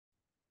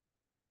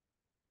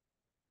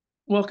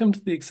Welcome to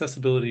the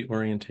accessibility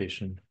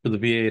orientation for the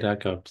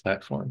VA.gov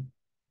platform.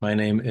 My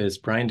name is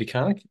Brian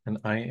DeConnick, and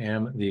I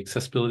am the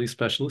accessibility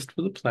specialist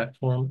for the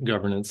platform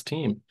governance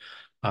team.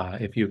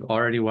 If you've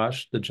already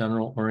watched the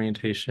general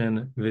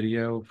orientation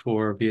video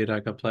for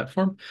VA.gov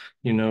platform,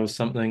 you know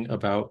something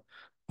about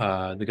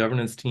the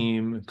governance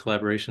team,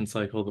 collaboration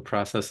cycle, the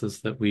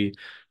processes that we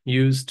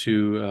use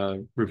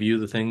to review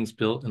the things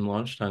built and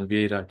launched on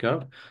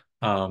VA.gov.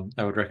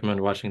 I would recommend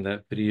watching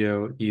that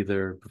video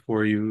either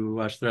before you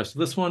watch the rest of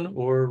this one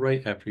or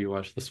right after you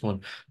watch this one.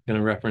 I'm going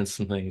to reference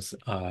some things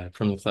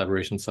from the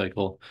collaboration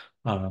cycle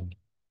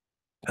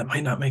that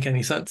might not make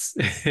any sense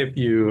if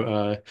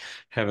you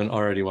haven't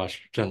already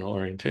watched general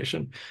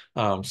orientation.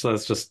 So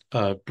that's just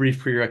a brief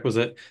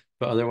prerequisite,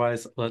 but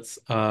otherwise, let's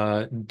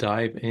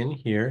dive in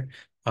here.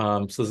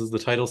 So this is the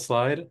title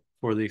slide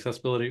for the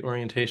accessibility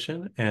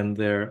orientation, and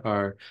there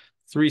are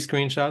three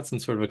screenshots in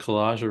sort of a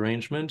collage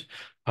arrangement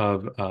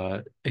of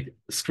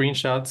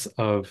screenshots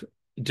of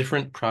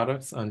different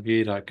products on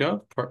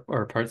VA.gov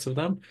or parts of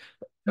them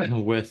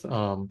with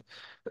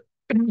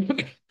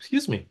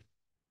excuse me,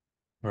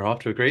 we're off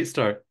to a great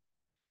start.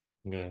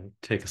 I'm gonna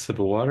take a sip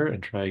of water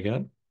and try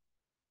again.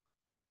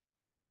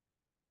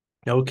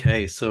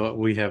 Okay, so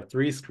we have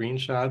three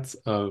screenshots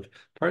of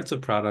parts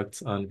of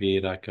products on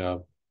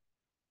VA.gov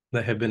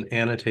that have been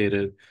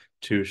annotated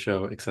to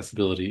show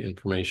accessibility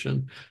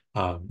information.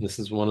 This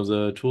is one of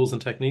the tools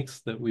and techniques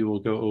that we will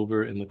go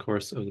over in the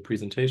course of the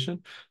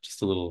presentation.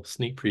 Just a little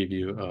sneak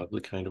preview of the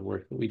kind of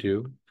work that we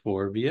do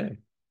for VA.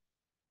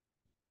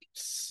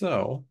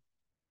 So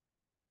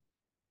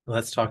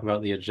let's talk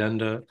about the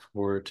agenda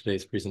for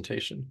today's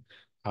presentation.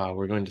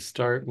 We're going to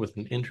start with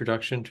an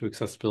introduction to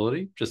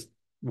accessibility, just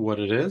what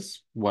it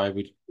is, why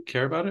we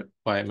care about it,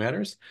 why it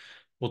matters.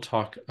 We'll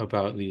talk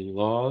about the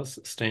laws,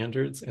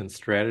 standards, and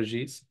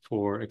strategies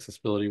for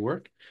accessibility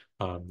work.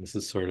 This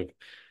is sort of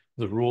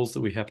the rules that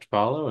we have to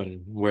follow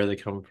and where they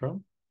come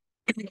from.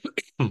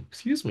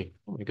 Excuse me.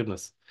 Oh my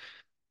goodness.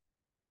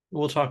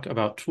 We'll talk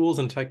about tools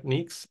and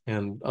techniques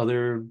and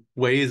other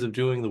ways of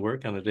doing the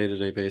work on a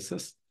day-to-day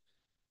basis.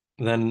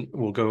 Then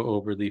we'll go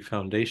over the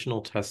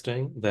foundational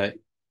testing that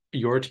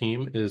your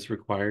team is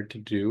required to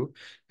do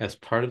as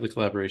part of the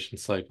collaboration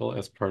cycle,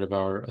 as part of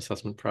our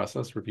assessment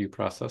process, review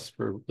process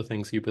for the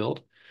things you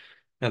build.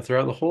 And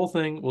throughout the whole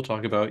thing, we'll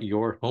talk about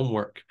your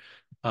homework.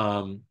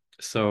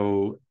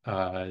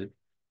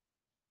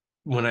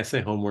 When I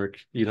say homework,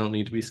 you don't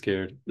need to be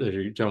scared.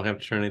 You don't have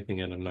to turn anything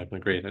in. I'm not going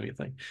to grade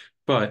anything.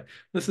 But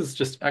this is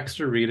just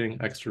extra reading,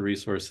 extra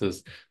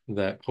resources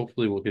that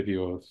hopefully will give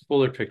you a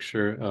fuller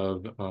picture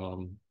of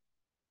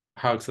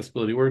how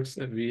accessibility works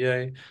at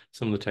VA,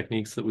 some of the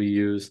techniques that we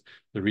use,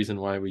 the reason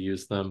why we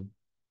use them,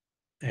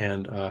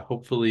 and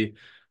hopefully,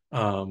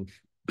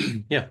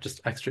 yeah,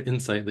 just extra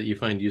insight that you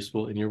find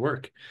useful in your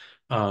work.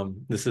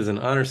 This is an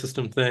honor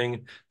system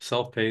thing,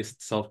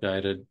 self-paced,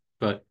 self-guided,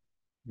 but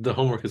the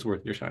homework is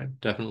worth your time.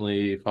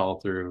 Definitely follow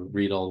through,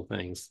 read all the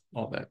things,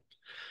 all that.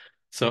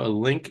 So a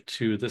link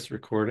to this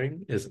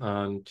recording is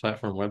on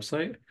platform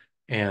website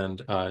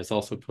and is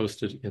also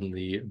posted in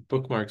the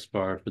bookmarks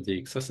bar for the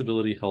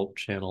accessibility help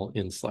channel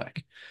in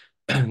Slack.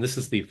 This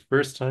is the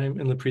first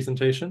time in the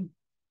presentation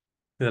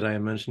that I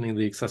am mentioning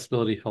the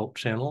accessibility help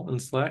channel in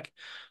Slack.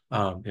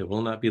 It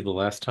will not be the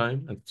last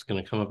time. It's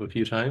going to come up a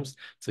few times.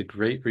 It's a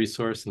great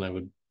resource, and I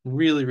would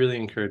really, really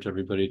encourage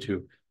everybody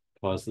to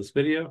pause this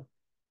video,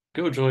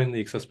 go join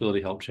the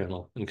accessibility help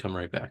channel, and come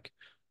right back.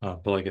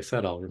 But like I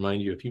said, I'll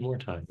remind you a few more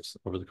times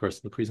over the course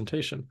of the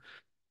presentation.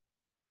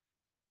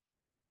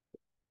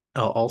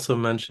 I'll also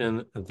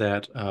mention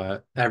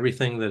that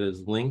everything that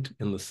is linked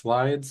in the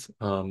slides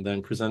that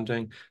I'm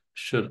presenting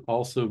should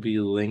also be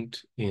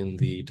linked in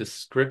the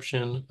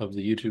description of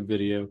the YouTube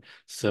video.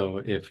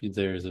 So if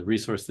there's a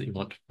resource that you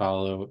want to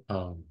follow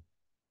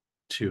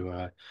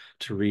to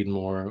read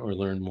more or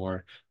learn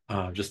more,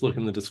 just look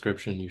in the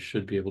description. You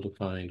should be able to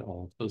find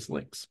all of those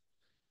links.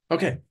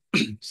 Okay,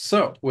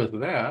 so with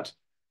that,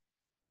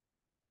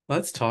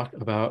 let's talk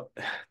about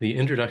the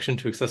introduction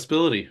to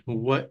accessibility.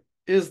 What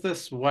is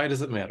this? Why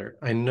does it matter?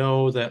 I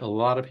know that a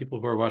lot of people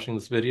who are watching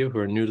this video who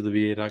are new to the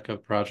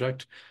VA.gov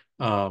project,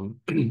 a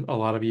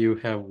lot of you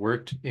have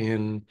worked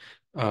in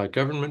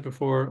government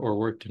before or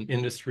worked in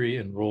industry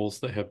and roles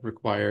that have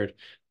required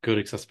good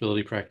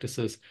accessibility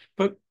practices,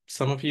 but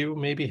some of you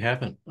maybe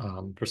haven't.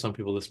 For some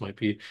people, this might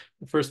be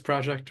the first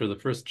project or the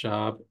first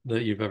job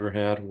that you've ever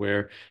had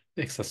where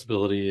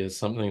accessibility is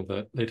something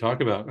that they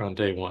talk about on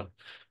day one.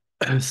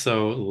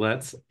 So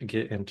let's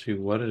get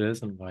into what it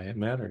is and why it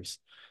matters.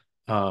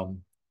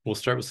 We'll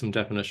start with some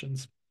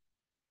definitions.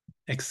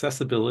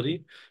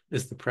 Accessibility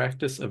is the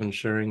practice of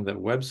ensuring that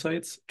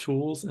websites,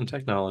 tools, and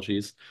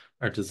technologies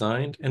are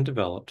designed and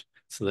developed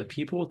so that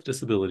people with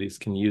disabilities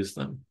can use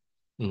them.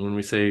 And when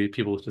we say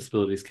people with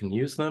disabilities can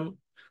use them,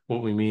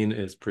 what we mean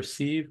is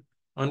perceive,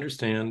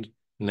 understand,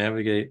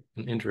 navigate,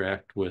 and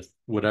interact with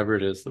whatever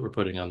it is that we're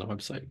putting on the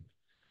website.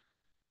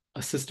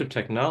 Assistive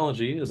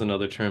technology is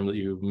another term that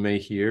you may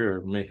hear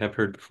or may have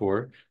heard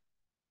before.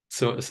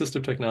 So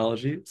assistive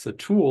technology is a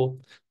tool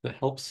that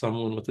helps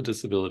someone with a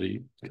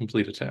disability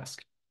complete a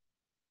task.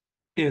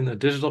 In a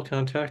digital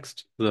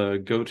context,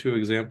 the go-to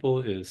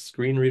example is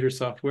screen reader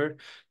software.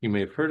 You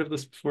may have heard of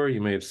this before.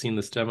 You may have seen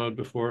this demoed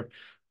before.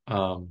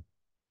 Um,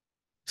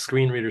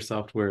 Screen reader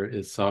software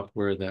is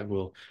software that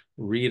will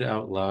read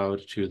out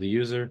loud to the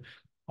user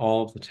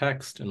all of the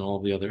text and all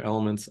of the other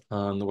elements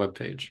on the web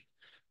page.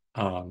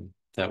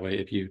 That way,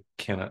 if you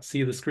cannot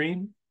see the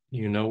screen,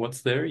 you know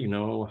what's there, you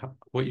know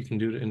what you can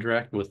do to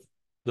interact with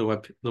the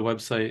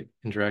website,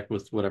 interact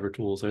with whatever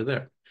tools are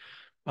there.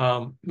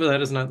 But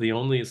that is not the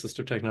only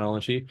assistive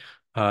technology.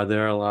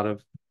 There are a lot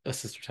of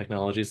assistive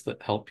technologies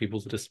that help people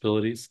with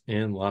disabilities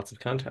in lots of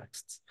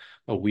contexts.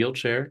 A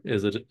wheelchair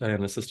is an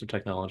assistive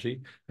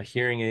technology. A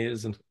hearing aid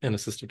is an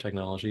assistive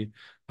technology.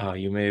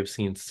 You may have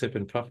seen sip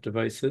and puff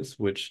devices,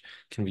 which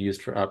can be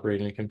used for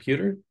operating a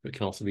computer. It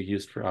can also be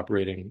used for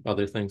operating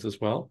other things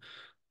as well.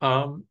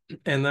 Um,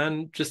 and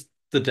then just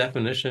the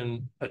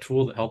definition, a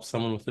tool that helps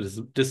someone with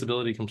a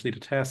disability complete a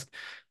task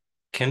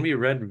can be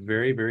read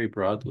very, very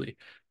broadly.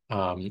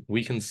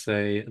 We can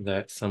say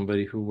that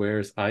somebody who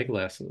wears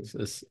eyeglasses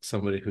is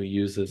somebody who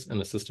uses an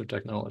assistive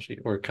technology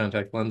or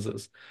contact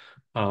lenses.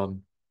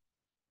 Um,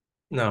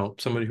 Now,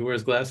 somebody who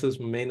wears glasses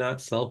may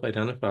not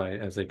self-identify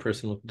as a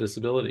person with a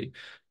disability,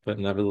 but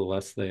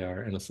nevertheless, they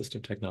are an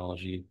assistive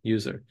technology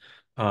user.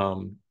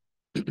 Um,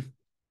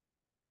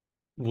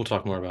 we'll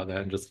talk more about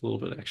that in just a little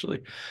bit,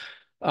 actually.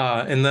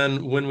 And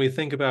then when we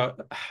think about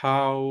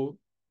how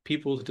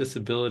people with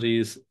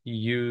disabilities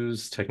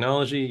use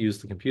technology, use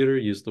the computer,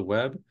 use the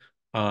web,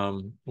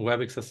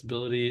 web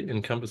accessibility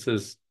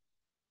encompasses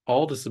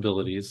all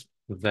disabilities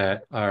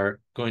that are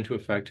going to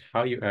affect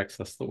how you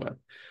access the web.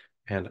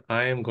 And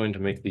I am going to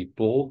make the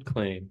bold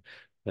claim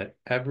that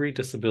every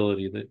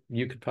disability that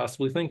you could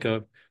possibly think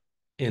of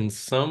in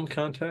some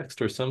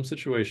context or some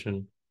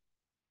situation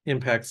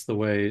impacts the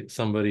way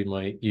somebody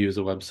might use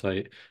a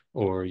website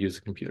or use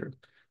a computer.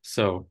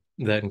 So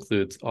that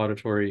includes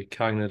auditory,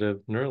 cognitive,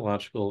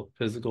 neurological,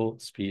 physical,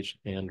 speech,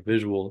 and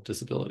visual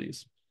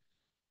disabilities.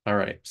 All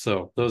right,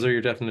 so those are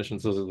your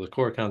definitions. Those are the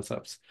core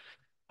concepts.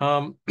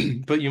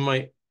 But you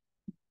might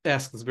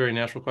ask this very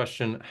natural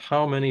question,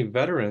 how many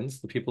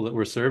veterans, the people that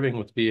we're serving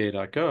with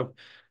VA.gov,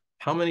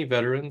 how many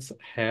veterans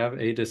have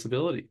a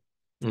disability?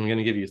 I'm going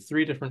to give you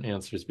three different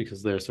answers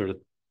because they're sort of,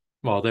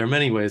 well, there are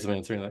many ways of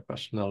answering that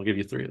question. I'll give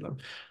you three of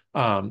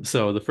them.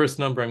 So the first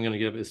number I'm going to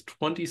give is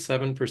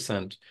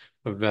 27%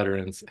 of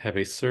veterans have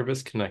a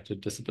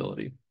service-connected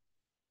disability.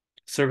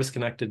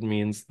 Service-connected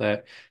means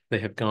that they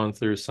have gone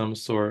through some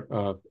sort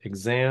of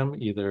exam,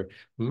 either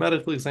a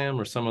medical exam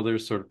or some other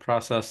sort of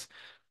process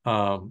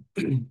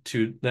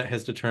that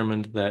has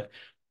determined that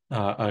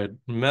a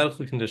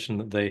medical condition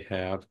that they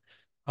have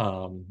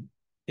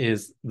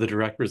is the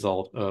direct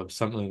result of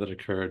something that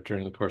occurred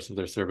during the course of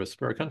their service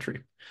for our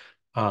country.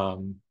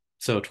 Um,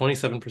 so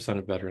 27%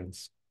 of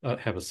veterans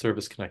have a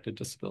service-connected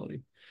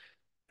disability.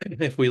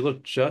 If we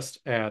look just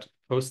at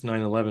post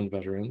 9/11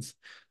 veterans,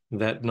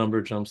 that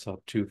number jumps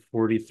up to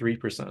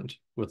 43%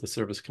 with a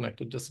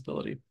service-connected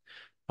disability.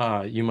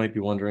 You might be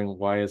wondering,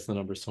 why is the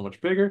number so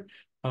much bigger?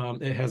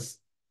 It has,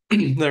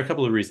 there are a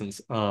couple of reasons.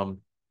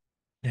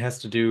 It has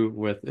to do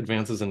with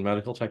advances in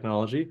medical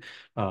technology.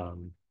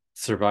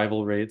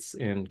 Survival rates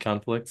in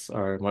conflicts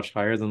are much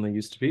higher than they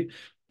used to be,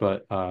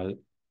 but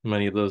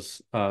many of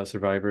those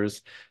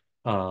survivors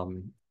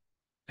um,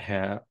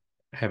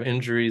 have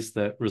injuries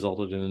that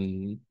resulted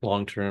in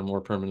long-term or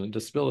permanent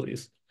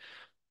disabilities.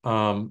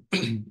 Um,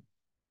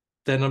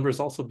 that number is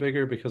also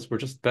bigger because we're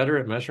just better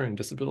at measuring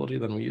disability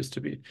than we used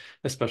to be,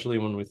 especially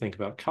when we think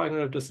about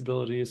cognitive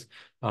disabilities,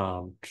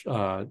 um,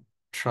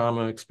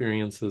 trauma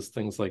experiences,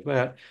 things like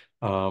that.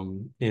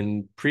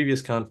 In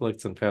previous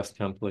conflicts and past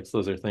conflicts,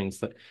 those are things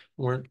that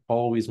weren't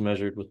always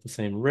measured with the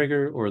same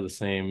rigor or the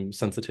same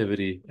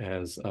sensitivity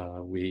as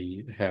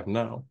we have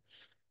now.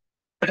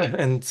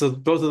 And so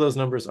both of those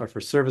numbers are for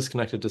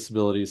service-connected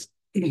disabilities,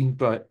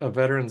 but a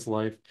veteran's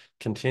life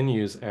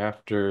continues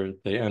after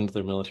they end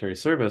their military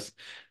service,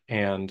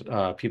 and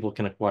people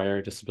can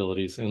acquire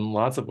disabilities in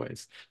lots of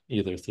ways,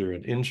 either through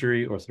an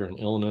injury or through an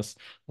illness,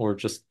 or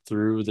just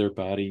through their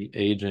body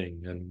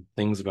aging and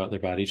things about their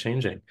body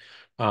changing.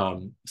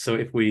 So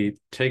if we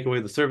take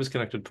away the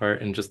service-connected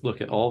part and just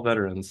look at all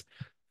veterans,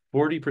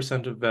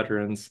 40% of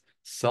veterans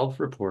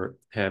self-report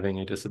having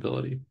a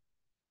disability.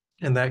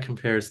 And that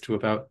compares to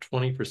about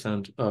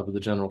 20% of the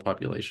general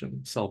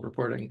population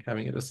self-reporting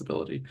having a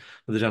disability,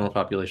 the general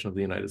population of the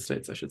United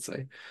States, I should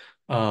say.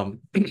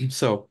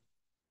 So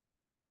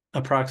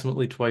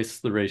approximately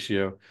twice the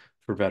ratio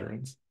for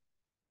veterans.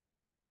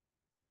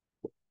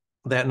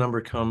 That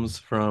number comes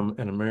from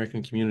an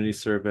American Community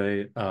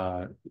Survey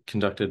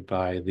conducted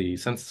by the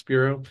Census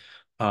Bureau.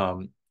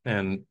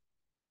 And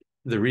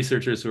the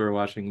researchers who are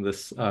watching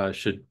this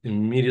should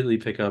immediately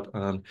pick up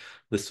on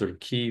this sort of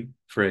key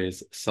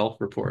phrase,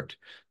 self-report.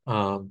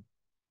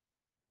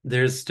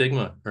 There's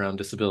stigma around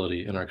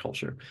disability in our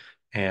culture.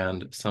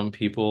 And some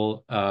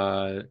people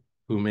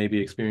who may be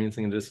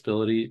experiencing a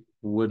disability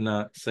would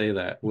not say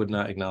that, would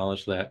not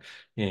acknowledge that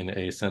in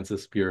a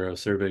Census Bureau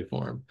survey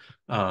form.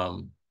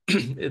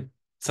 It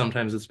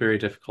sometimes it's very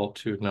difficult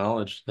to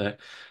acknowledge that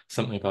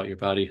something about your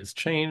body has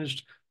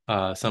changed.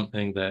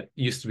 Something that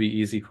used to be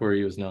easy for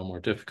you is now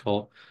more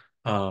difficult.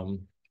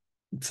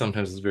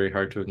 Sometimes it's very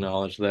hard to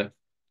acknowledge that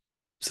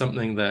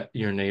something that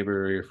your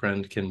neighbor or your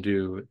friend can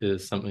do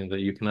is something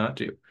that you cannot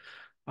do.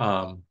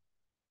 Um,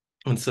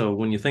 and so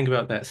when you think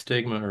about that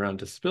stigma around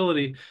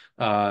disability,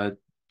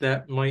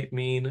 that might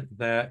mean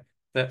that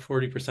that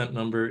 40%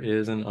 number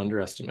is an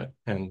underestimate.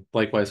 And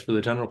likewise for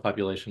the general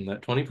population,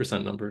 that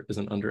 20% number is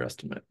an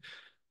underestimate.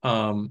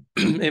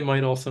 It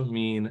might also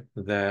mean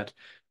that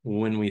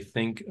when we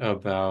think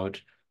about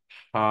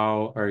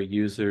how our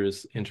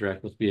users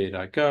interact with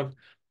VA.gov,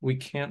 we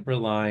can't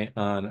rely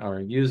on our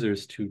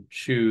users to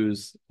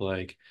choose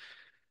like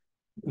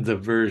the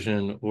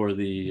version or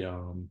the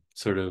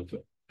sort of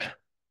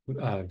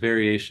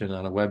variation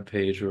on a web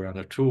page or on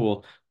a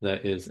tool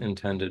that is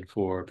intended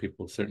for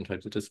people with certain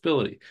types of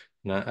disability.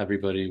 Not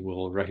everybody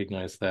will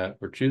recognize that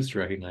or choose to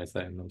recognize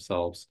that in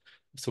themselves.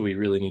 So we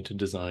really need to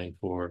design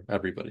for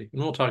everybody.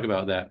 And we'll talk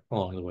about that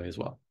along the way as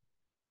well.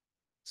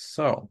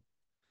 So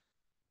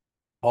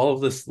all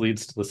of this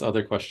leads to this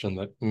other question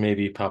that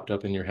maybe popped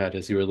up in your head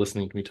as you were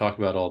listening to me talk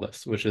about all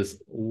this, which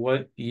is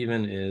what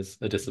even is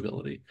a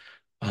disability?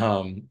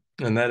 And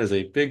that is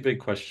a big, big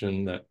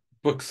question that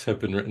books have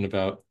been written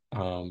about.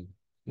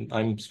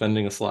 I'm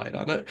spending a slide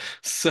on it.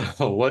 So,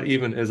 what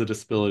even is a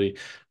disability?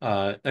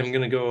 I'm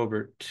going to go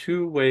over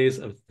two ways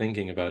of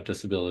thinking about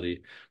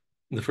disability.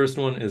 The first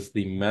one is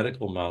the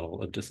medical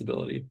model of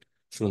disability.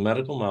 So, the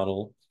medical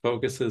model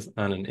focuses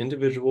on an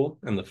individual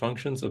and the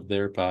functions of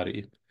their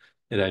body.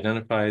 It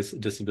identifies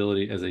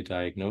disability as a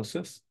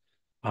diagnosis,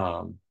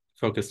 um,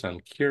 focused on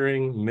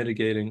curing,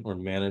 mitigating, or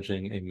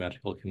managing a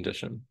medical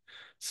condition.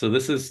 So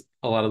this is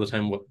a lot of the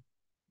time what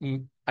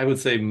I would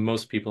say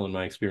most people in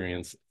my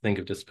experience think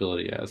of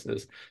disability as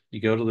is you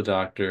go to the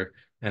doctor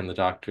and the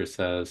doctor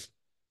says,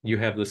 you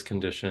have this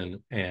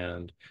condition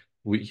and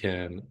we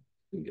can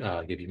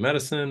give you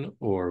medicine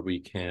or we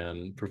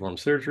can perform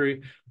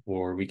surgery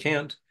or we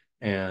can't.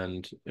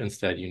 And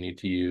instead, you need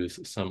to use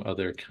some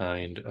other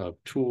kind of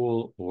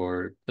tool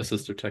or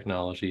assistive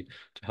technology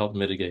to help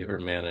mitigate or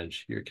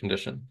manage your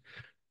condition.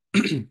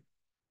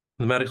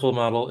 The medical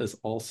model is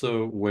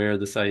also where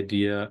this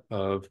idea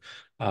of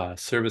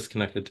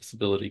service-connected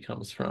disability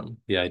comes from.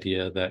 The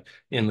idea that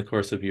in the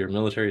course of your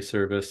military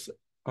service,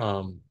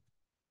 um,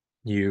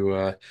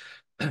 you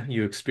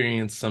you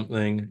experience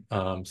something,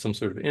 some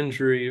sort of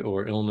injury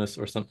or illness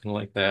or something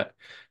like that,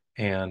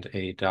 and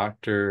a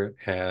doctor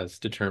has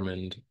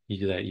determined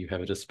that you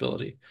have a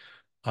disability.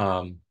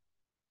 Um,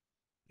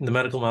 the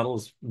medical model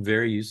is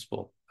very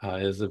useful,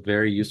 is a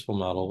very useful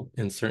model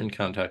in certain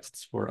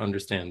contexts for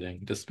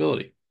understanding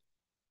disability.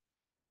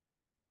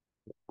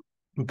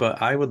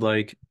 But I would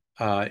like,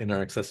 in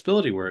our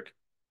accessibility work,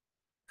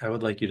 I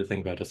would like you to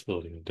think about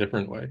disability in a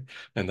different way,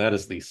 and that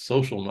is the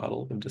social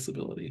model of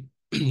disability.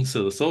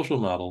 So the social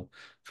model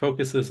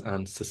focuses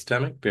on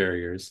systemic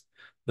barriers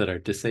that are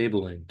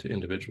disabling to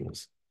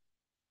individuals.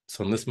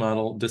 So in this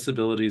model,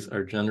 disabilities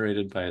are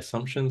generated by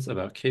assumptions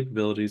about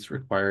capabilities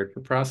required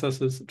for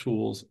processes,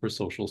 tools, or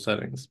social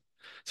settings.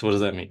 So what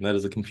does that mean? That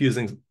is a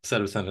confusing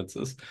set of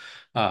sentences.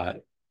 Uh,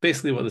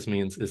 Basically, what this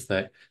means is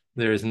that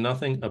there is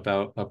nothing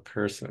about a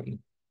person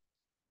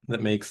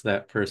that makes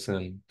that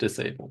person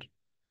disabled.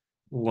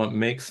 What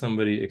makes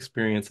somebody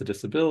experience a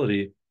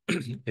disability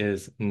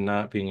is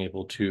not being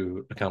able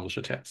to accomplish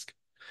a task.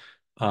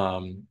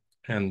 Um,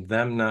 and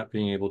them not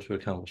being able to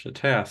accomplish a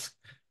task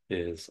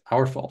is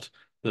our fault,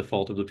 the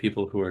fault of the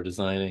people who are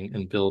designing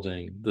and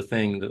building the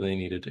thing that they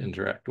needed to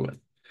interact with.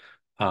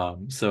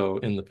 So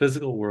in the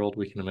physical world,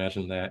 we can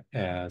imagine that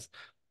as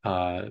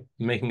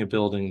making a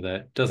building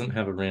that doesn't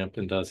have a ramp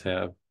and does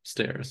have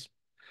stairs.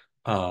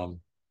 Um,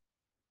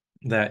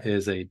 that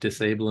is a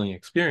disabling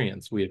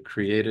experience. We have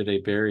created a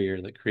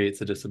barrier that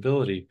creates a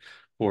disability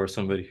for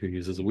somebody who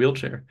uses a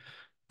wheelchair.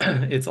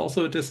 It's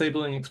also a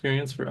disabling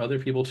experience for other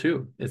people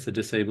too. It's a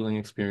disabling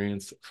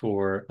experience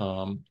for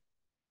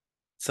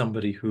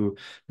somebody who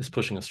is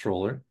pushing a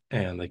stroller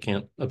and they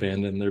can't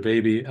abandon their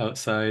baby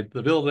outside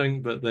the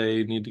building, but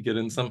they need to get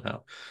in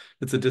somehow.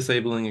 It's a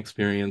disabling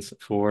experience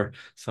for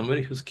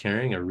somebody who's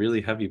carrying a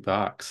really heavy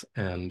box.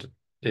 And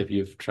if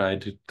you've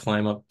tried to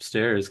climb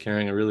upstairs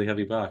carrying a really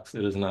heavy box,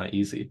 it is not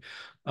easy.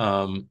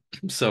 Um,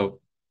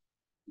 so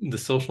the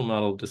social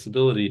model of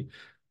disability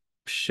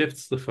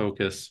shifts the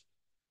focus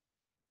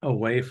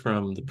away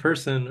from the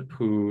person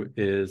who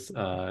is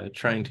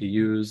trying to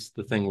use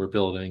the thing we're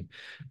building.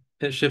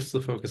 It shifts the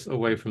focus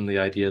away from the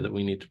idea that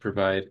we need to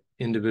provide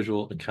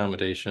individual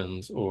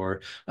accommodations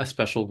or a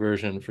special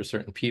version for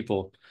certain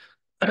people.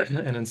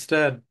 And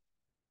instead,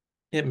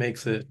 it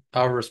makes it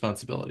our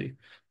responsibility.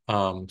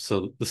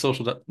 So the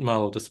social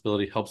model of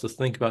disability helps us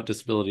think about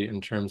disability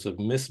in terms of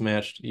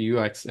mismatched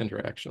UX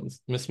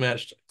interactions,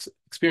 mismatched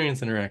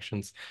experience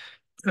interactions,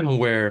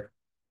 where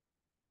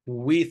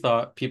we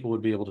thought people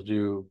would be able to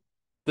do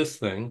this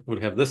thing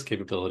would have this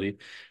capability.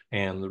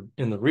 And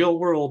in the real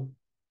world,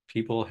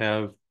 people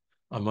have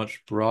a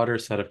much broader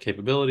set of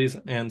capabilities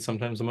and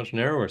sometimes a much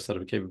narrower set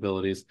of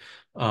capabilities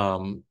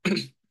um,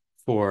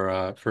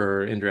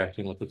 for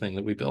interacting with the thing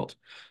that we built.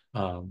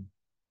 Um,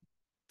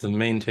 the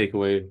main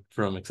takeaway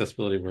from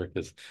accessibility work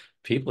is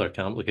people are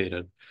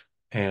complicated,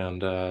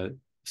 and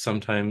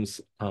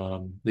sometimes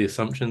the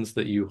assumptions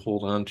that you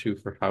hold on to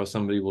for how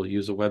somebody will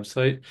use a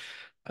website,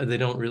 they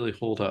don't really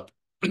hold up.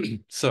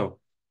 So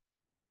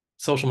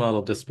social model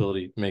of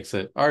disability makes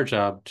it our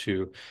job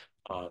to,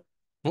 uh,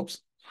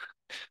 whoops,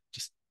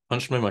 just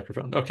punched my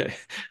microphone. Okay.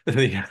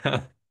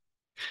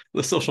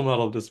 The social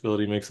model of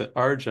disability makes it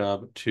our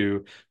job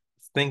to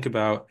think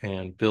about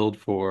and build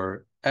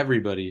for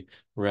everybody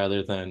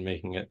rather than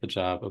making it the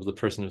job of the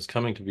person who's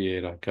coming to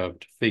VA.gov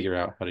to figure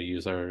out how to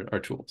use our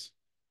tools.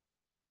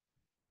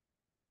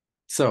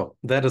 So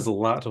that is a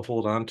lot to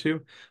hold on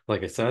to.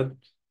 Like I said,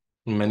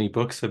 many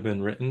books have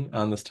been written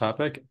on this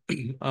topic,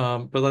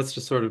 but let's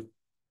just sort of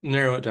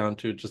narrow it down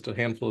to just a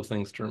handful of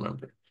things to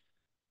remember.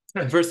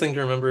 The first thing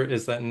to remember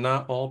is that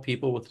not all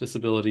people with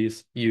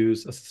disabilities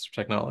use assistive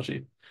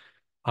technology.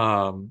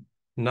 Um,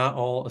 Not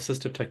all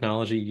assistive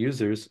technology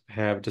users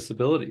have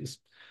disabilities.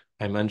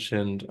 I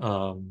mentioned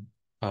uh,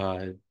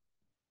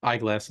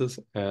 eyeglasses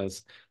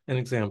as an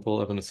example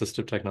of an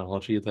assistive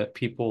technology that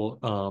people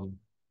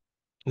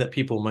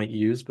might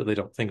use, but they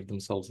don't think of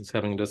themselves as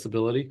having a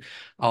disability.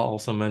 I'll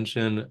also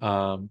mention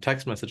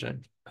text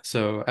messaging.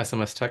 So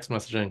SMS text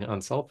messaging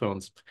on cell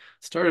phones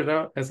started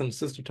out as an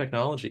assistive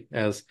technology,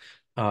 as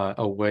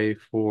a way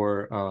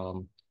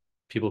for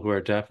people who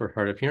are deaf or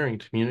hard of hearing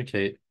to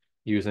communicate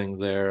using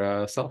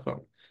their cell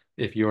phone.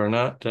 If you are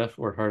not deaf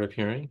or hard of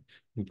hearing,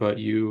 but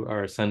you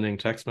are sending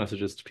text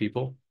messages to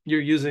people,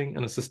 you're using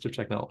an assistive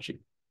technology.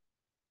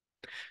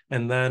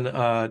 And then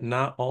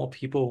not all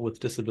people with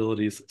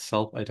disabilities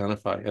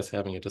self-identify as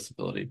having a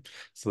disability.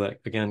 So that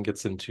again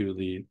gets into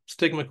the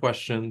stigma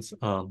questions,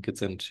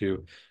 gets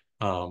into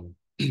um,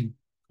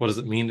 what does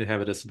it mean to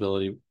have a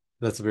disability?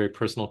 That's a very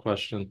personal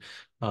question.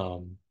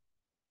 Um,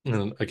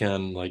 and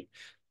again, like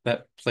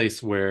that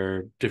place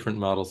where different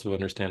models of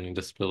understanding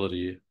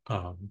disability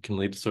can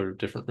lead to sort of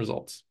different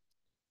results.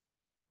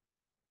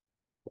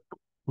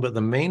 But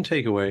the main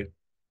takeaway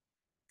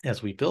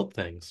as we build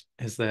things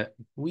is that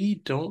we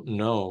don't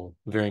know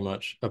very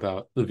much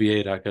about the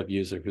VA.gov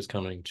user who's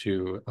coming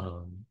to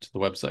the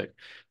website.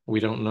 We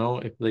don't know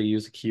if they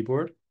use a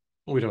keyboard.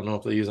 We don't know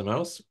if they use a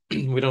mouse.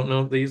 We don't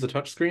know if they use a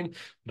touch screen.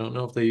 We don't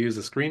know if they use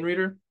a screen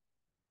reader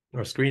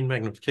or screen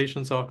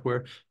magnification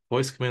software,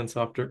 voice command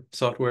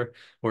software,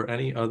 or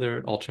any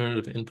other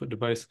alternative input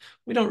device.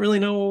 We don't really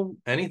know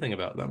anything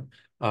about them.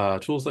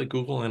 Tools like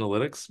Google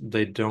Analytics,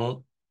 they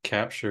don't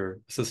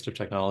capture assistive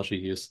technology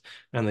use,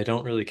 and they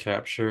don't really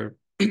capture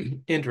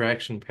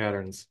interaction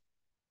patterns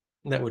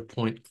that would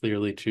point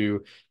clearly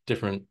to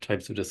different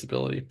types of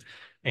disability.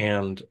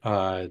 And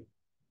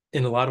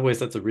in a lot of ways,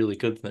 that's a really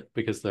good thing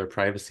because there are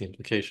privacy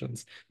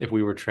implications. If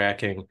we were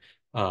tracking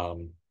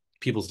um,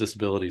 people's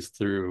disabilities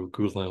through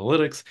Google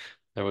Analytics,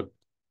 that would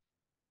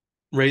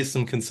raise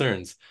some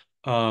concerns.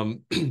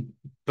 Um,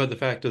 but the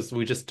fact is,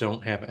 we just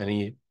don't have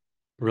any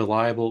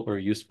reliable or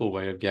useful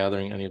way of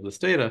gathering any of this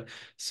data.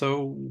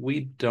 So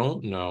we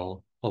don't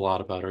know a lot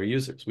about our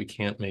users. We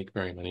can't make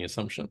very many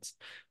assumptions.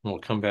 And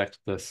we'll come back to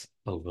this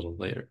a little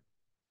later.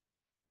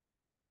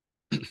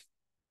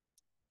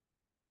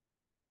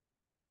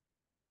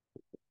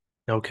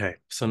 Okay,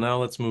 so now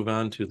let's move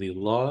on to the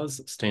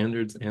laws,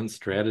 standards, and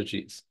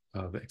strategies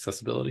of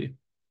accessibility.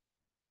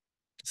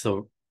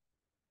 So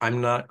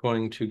I'm not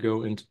going to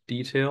go into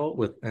detail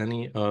with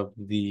any of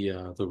the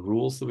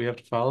rules that we have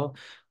to follow.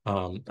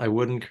 I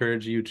would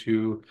encourage you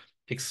to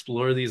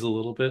explore these a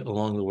little bit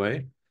along the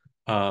way.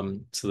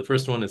 So the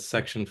first one is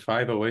Section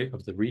 508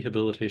 of the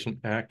Rehabilitation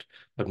Act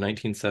of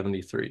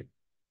 1973.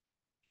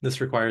 This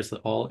requires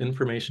that all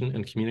information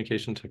and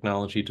communication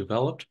technology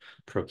developed,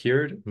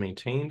 procured,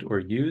 maintained, or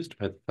used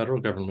by the federal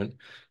government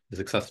is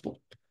accessible.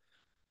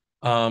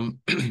 Um,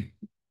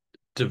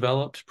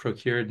 Developed,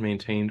 procured,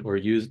 maintained, or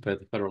used by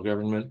the federal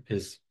government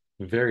is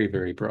very,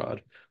 very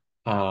broad.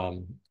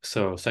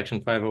 So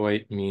Section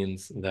 508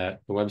 means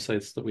that the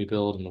websites that we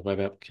build and the web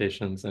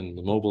applications and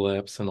the mobile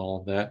apps and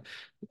all of that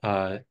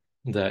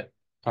that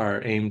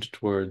are aimed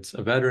towards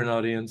a veteran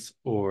audience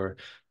or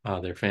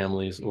their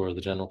families or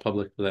the general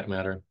public for that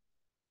matter,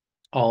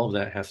 all of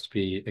that has to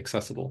be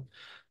accessible.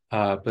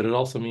 But it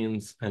also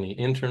means any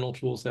internal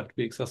tools have to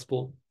be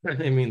accessible.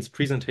 It means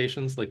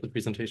presentations, like the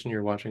presentation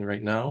you're watching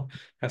right now,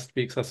 has to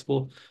be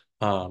accessible.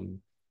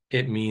 Um,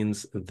 it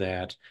means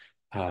that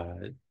uh,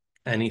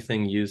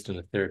 anything used in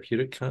a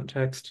therapeutic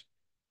context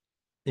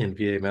in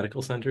VA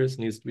medical centers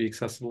needs to be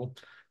accessible.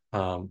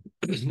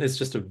 It's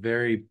just a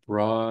very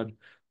broad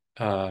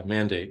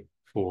mandate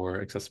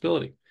for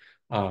accessibility.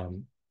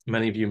 Um,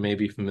 Many of you may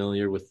be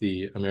familiar with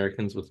the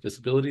Americans with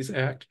Disabilities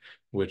Act,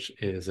 which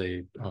is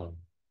a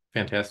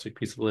fantastic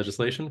piece of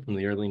legislation from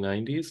the early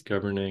 90s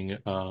governing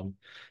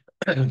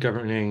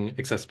governing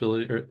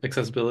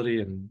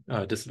accessibility and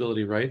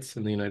disability rights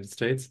in the United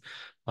States.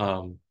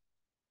 Um,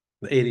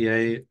 The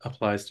ADA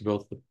applies to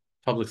both the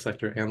public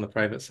sector and the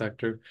private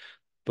sector,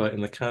 but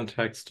in the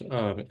context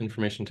of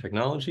information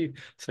technology,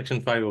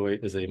 Section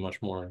 508 is a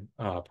much more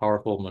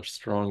powerful, much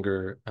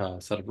stronger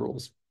set of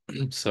rules.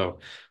 So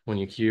when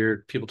you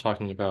hear people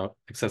talking about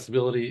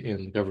accessibility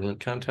in the government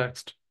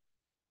context,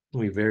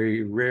 we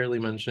very rarely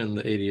mention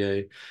the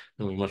ADA,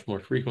 and we much more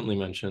frequently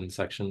mention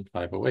Section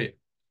 508.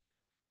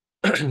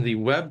 The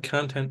Web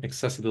Content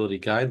Accessibility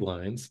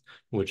Guidelines,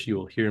 which you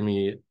will hear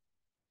me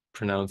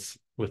pronounce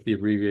with the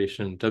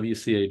abbreviation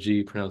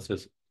WCAG, pronounced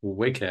as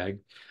WCAG.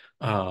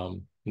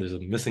 There's a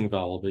missing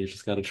vowel, but you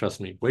just got to trust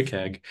me.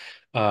 WCAG.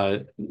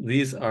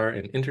 These are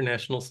an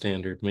international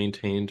standard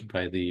maintained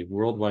by the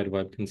World Wide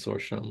Web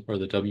Consortium, or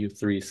the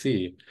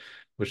W3C,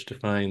 which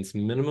defines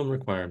minimum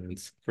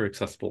requirements for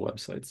accessible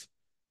websites.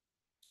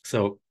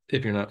 So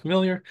if you're not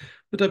familiar,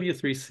 the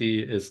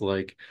W3C is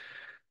like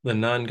the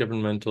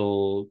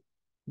non-governmental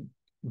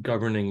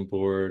governing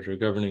board or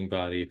governing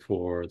body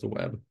for the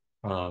web.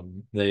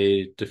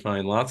 They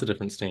define lots of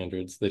different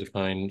standards. They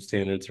define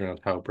standards around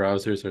how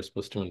browsers are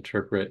supposed to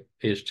interpret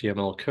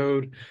HTML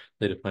code.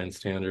 They define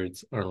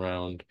standards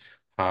around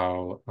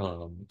how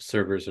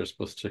servers are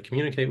supposed to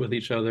communicate with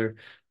each other.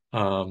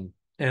 And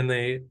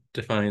they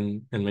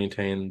define and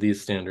maintain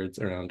these standards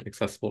around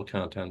accessible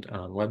content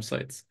on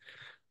websites.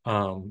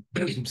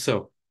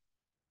 So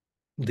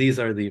these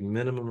are the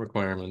minimum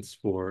requirements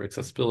for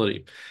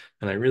accessibility.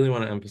 And I really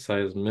want to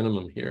emphasize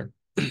minimum here.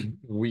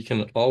 We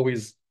can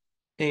always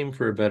aim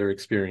for a better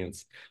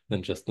experience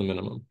than just the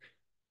minimum.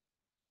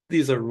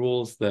 These are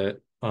rules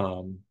that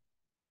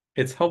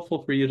it's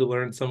helpful for you to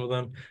learn some of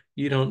them.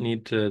 You don't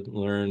need to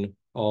learn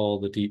all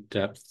the deep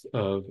depths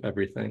of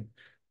everything.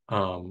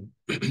 Um,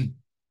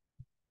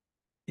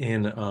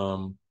 in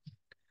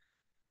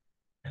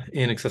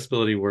in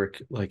accessibility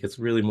work, like it's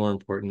really more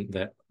important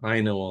that I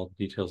know all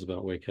the details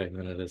about WCAG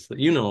than it is that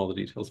you know all the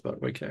details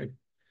about WCAG.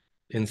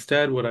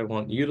 Instead, what I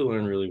want you to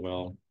learn really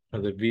well are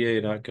the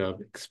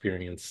VA.gov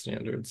experience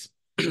standards.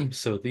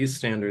 So these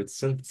standards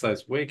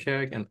synthesize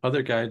WCAG and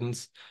other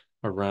guidance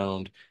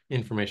around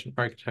information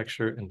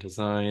architecture and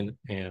design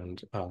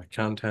and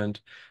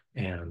content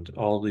and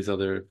all of these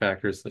other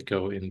factors that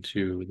go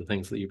into the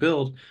things that you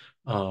build,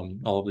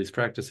 all of these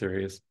practice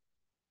areas.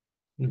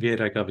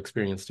 VA.gov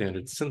experience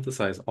standards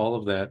synthesize all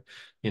of that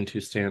into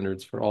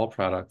standards for all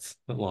products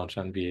that launch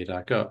on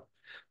VA.gov.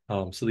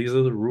 So these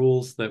are the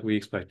rules that we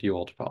expect you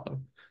all to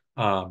follow.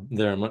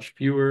 There are much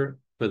fewer,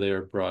 but they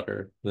are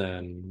broader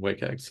than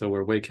WCAG. So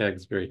where WCAG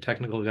is very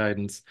technical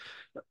guidance,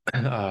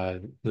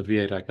 the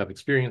VA.gov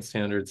experience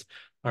standards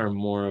are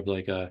more of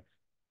like a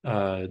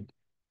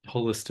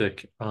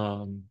holistic,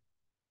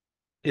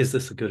 is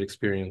this a good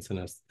experience and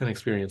an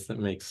experience that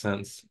makes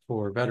sense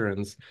for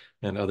veterans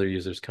and other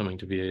users coming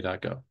to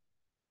VA.gov?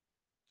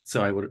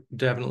 So I would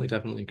definitely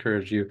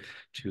encourage you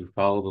to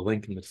follow the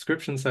link in the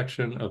description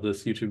section of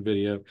this YouTube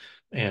video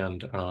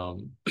and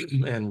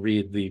and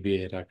read the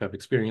VA.gov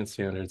experience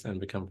standards and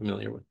become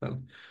familiar with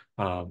them.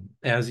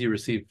 As you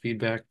receive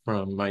feedback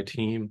from my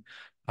team,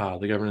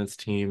 the governance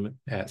team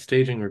at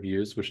Staging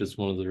Reviews, which is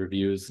one of the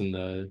reviews in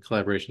the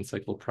collaboration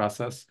cycle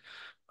process,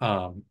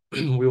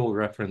 we will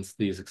reference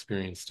these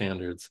experience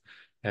standards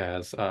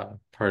as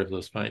part of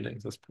those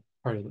findings, as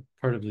part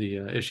of the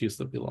issues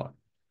that we log.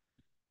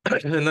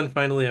 And then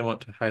finally, I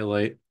want to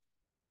highlight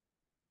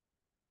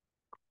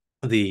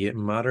the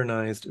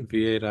modernized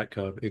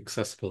VA.gov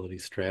accessibility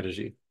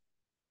strategy.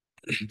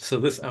 So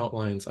this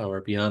outlines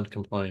our beyond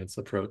compliance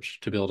approach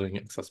to building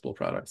accessible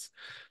products.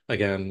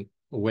 Again,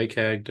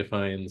 WCAG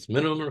defines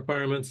minimum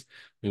requirements.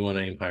 We want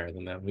to aim higher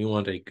than that. We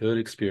want a good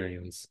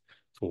experience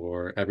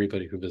for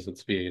everybody who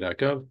visits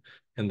VA.gov,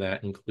 and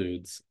that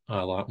includes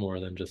a lot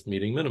more than just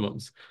meeting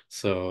minimums.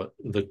 So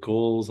the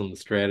goals and the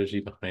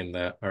strategy behind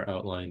that are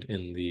outlined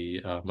in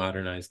the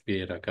modernized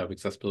VA.gov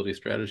accessibility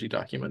strategy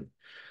document.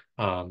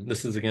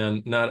 This is,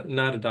 again, not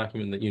a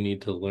document that you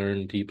need to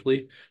learn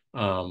deeply.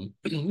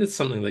 It's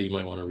something that you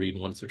might want to read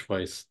once or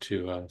twice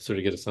to sort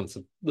of get a sense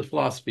of the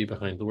philosophy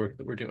behind the work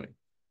that we're doing.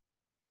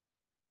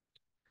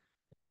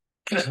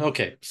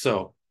 Okay,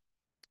 so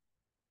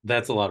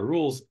that's a lot of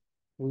rules.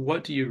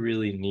 What do you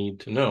really need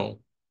to know?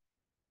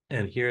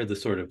 And here are the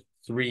sort of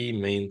three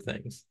main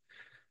things.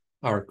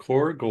 Our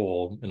core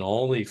goal in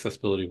all the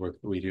accessibility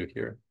work that we do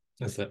here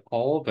is that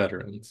all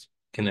veterans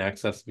can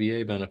access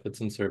VA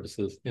benefits and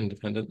services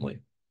independently.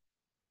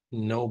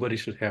 Nobody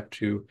should have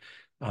to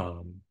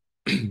um,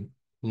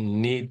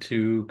 need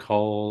to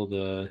call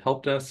the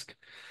help desk.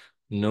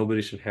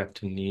 Nobody should have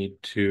to need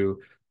to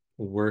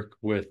work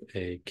with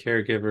a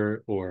caregiver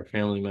or a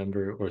family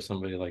member or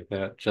somebody like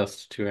that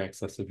just to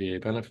access a VA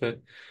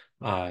benefit.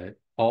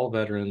 All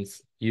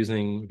veterans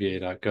using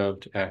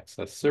VA.gov to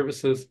access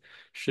services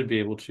should be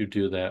able to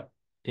do that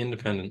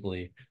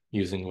independently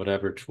using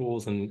whatever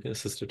tools and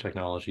assistive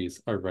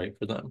technologies are right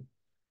for them.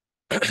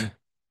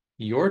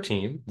 Your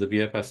team, the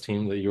VFS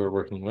team that you're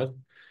working with,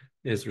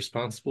 is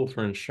responsible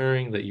for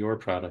ensuring that your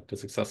product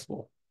is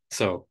accessible.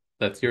 So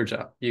that's your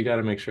job. You got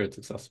to make sure it's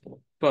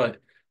accessible, but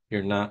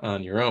you're not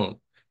on your own.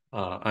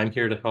 I'm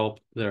here to help.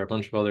 There are a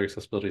bunch of other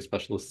accessibility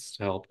specialists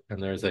to help,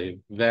 and there's a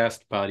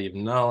vast body of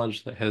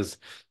knowledge that has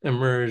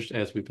emerged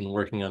as we've been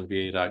working on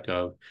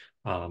VA.gov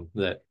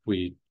that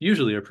we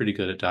usually are pretty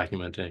good at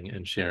documenting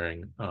and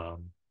sharing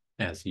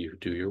as you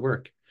do your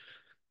work.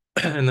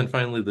 And then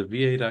finally, the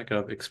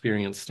VA.gov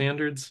experience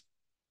standards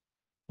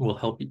will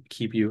help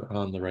keep you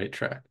on the right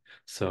track.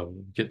 So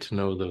get to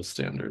know those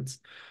standards.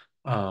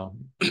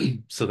 Um,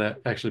 so that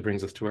actually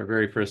brings us to our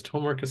very first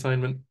homework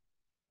assignment.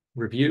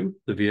 Review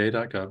the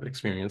VA.gov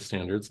experience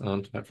standards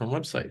on platform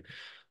website.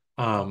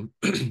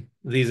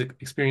 These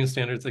experience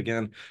standards,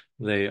 again,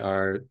 they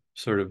are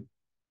sort of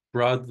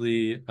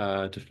broadly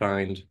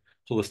defined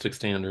holistic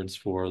standards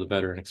for the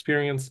veteran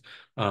experience,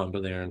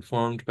 but they are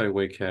informed by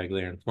WCAG,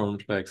 they are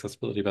informed by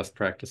accessibility best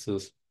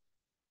practices,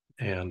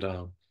 and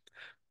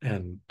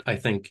I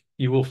think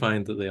you will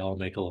find that they all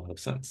make a lot of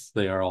sense.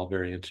 They are all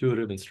very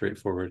intuitive and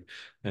straightforward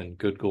and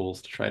good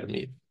goals to try to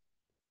meet.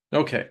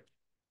 Okay,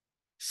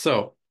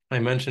 so I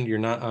mentioned you're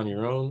not on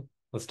your own.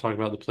 Let's talk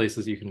about the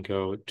places you can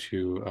go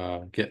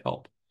to get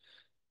help.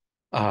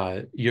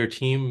 Your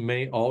team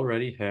may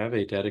already have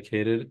a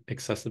dedicated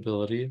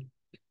accessibility.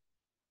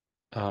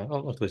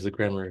 Oh, look, there's a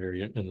grammar error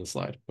in the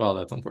slide. Well,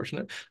 that's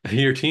unfortunate.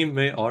 Your team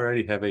may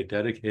already have a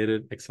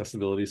dedicated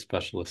accessibility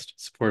specialist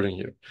supporting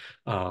you.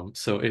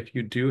 So if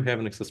you do have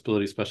an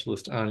accessibility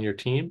specialist on your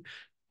team,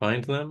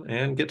 find them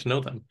and get to know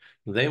them.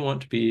 They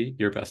want to be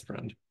your best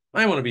friend.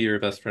 I want to be your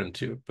best friend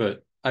too,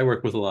 but I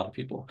work with a lot of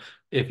people.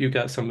 If you've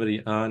got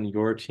somebody on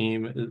your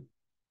team,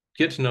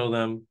 get to know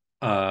them,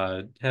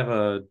 have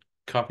a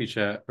coffee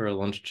chat or a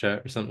lunch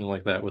chat or something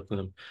like that with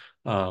them.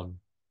 Um,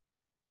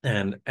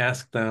 and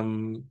ask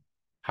them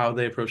how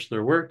they approach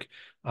their work,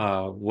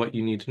 what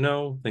you need to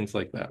know, things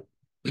like that.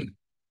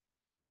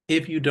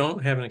 If you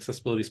don't have an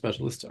accessibility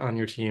specialist on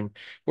your team,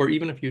 or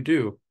even if you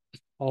do,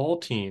 all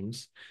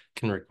teams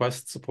can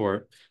request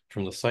support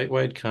from the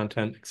site-wide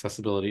content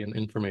accessibility and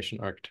information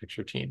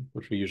architecture team,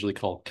 which we usually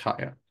call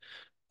Kaya.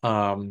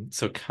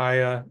 So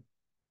Kaya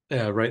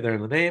right there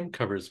in the name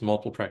covers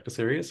multiple practice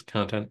areas,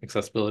 content,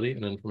 accessibility,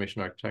 and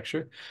information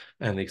architecture.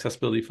 And the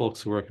accessibility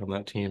folks who work on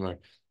that team are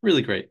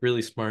really great,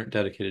 really smart,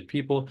 dedicated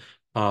people.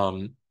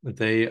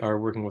 They are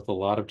working with a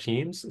lot of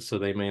teams, so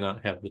they may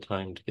not have the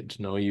time to get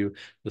to know you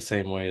the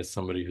same way as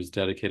somebody who's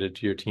dedicated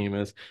to your team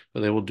is, but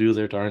they will do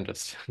their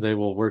darndest. They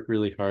will work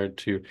really hard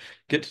to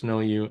get to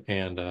know you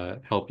and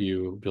help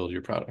you build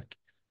your product.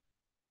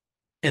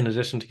 In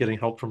addition to getting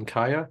help from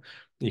Kaya,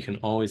 you can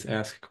always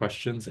ask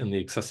questions in the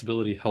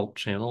accessibility help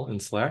channel in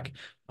Slack.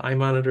 I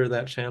monitor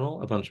that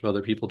channel. A bunch of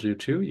other people do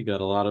too. You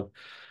got a lot of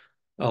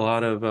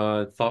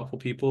thoughtful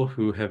people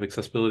who have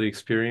accessibility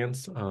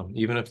experience,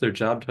 even if their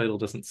job title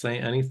doesn't say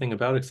anything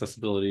about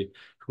accessibility,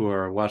 who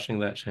are watching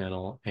that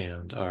channel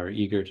and are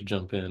eager to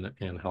jump in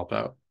and help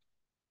out.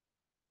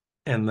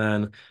 And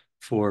then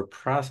for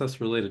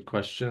process-related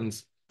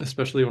questions,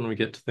 especially when we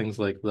get to things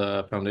like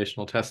the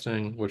foundational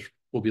testing, which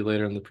will be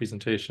later in the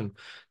presentation,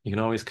 you can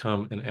always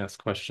come and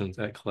ask questions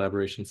at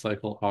Collaboration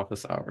Cycle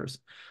office hours.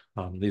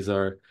 These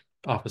are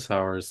office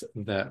hours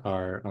that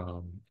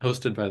are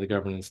hosted by the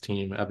governance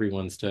team every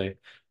Wednesday.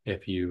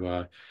 If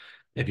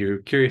you're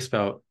curious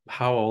about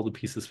how all the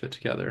pieces fit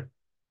together.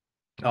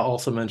 I'll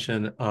also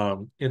mention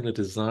in the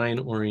design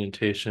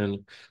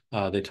orientation,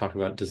 they talk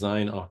about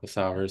design office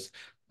hours,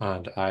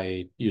 and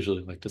I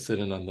usually like to sit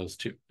in on those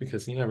too,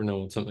 because you never know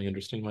when something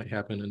interesting might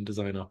happen in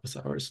design office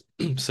hours.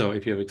 So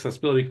if you have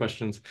accessibility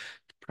questions,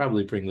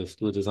 probably bring this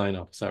to the design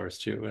office hours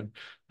too,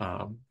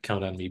 and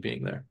count on me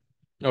being there.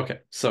 Okay,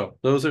 so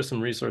those are some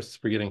resources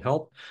for getting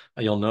help.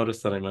 You'll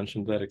notice that I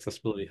mentioned that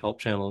accessibility help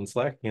channel in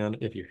Slack, and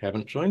if you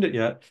haven't joined it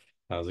yet,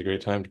 now's a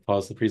great time to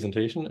pause the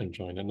presentation and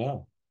join it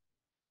now.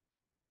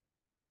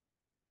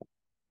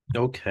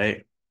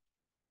 Okay,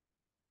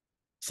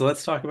 so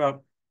let's talk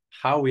about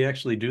how we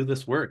actually do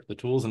this work, the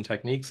tools and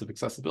techniques of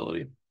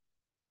accessibility.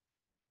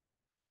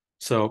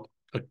 So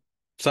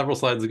several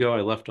slides ago,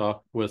 I left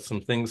off with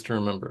some things to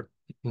remember.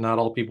 Not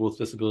all people with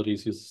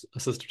disabilities use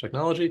assistive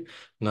technology.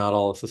 Not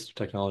all assistive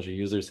technology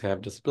users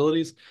have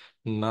disabilities.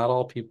 Not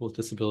all people with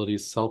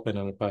disabilities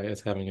self-identify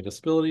as having a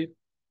disability.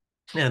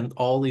 And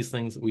all these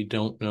things that we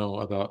don't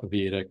know about a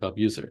VA.gov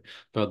user,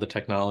 about the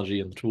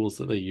technology and the tools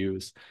that they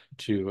use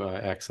to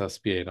access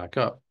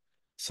VA.gov.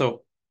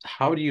 So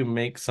how do you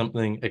make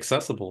something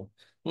accessible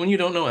when you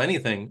don't know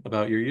anything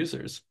about your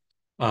users?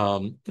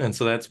 And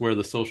so that's where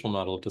the social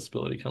model of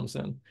disability comes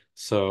in.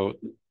 So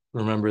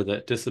remember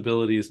that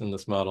disabilities in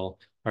this model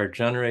are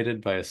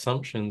generated by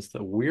assumptions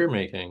that we're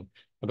making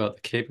about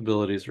the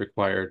capabilities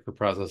required for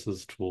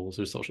processes, tools,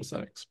 or social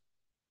settings.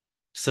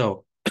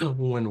 So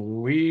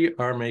when we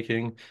are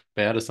making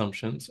bad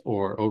assumptions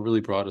or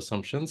overly broad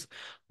assumptions,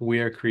 we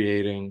are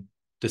creating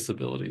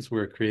disabilities.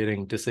 We're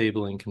creating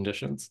disabling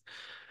conditions.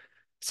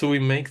 So we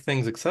make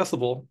things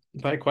accessible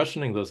by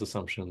questioning those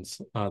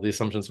assumptions, the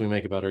assumptions we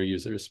make about our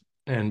users,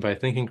 and by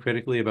thinking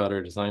critically about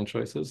our design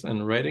choices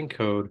and writing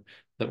code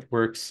that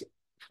works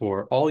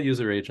for all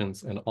user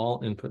agents and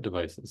all input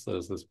devices that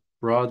is as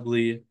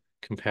broadly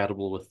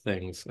compatible with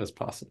things as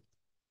possible.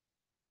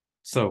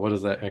 So what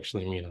does that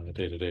actually mean on a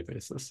day-to-day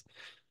basis?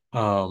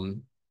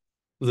 Um,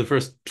 the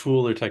first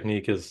tool or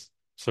technique is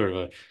sort of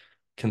a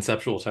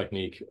conceptual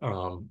technique.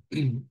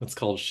 It's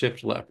called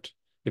shift left.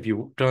 If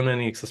you've done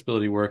any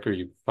accessibility work or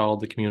you've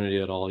followed the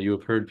community at all, you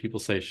have heard people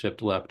say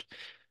shift left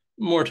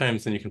more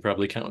times than you can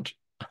probably count.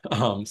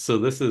 So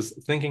this is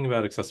thinking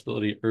about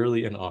accessibility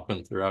early and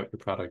often throughout your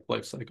product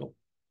lifecycle.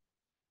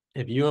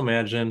 If you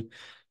imagine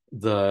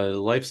the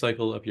life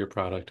cycle of your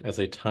product as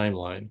a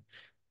timeline,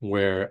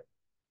 where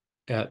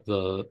at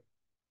the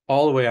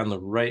all the way on the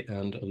right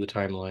end of the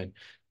timeline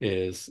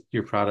is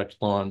your product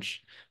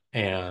launch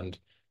and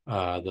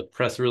the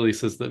press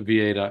releases that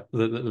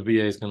the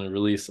VA is going to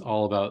release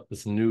all about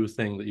this new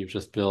thing that you've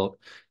just built.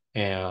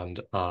 And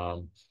I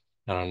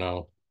don't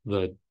know,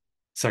 the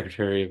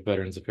Secretary of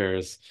Veterans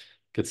Affairs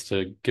gets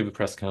to give a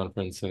press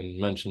conference and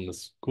mention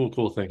this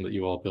cool thing that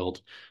you all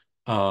built.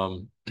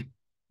 Um,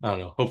 I don't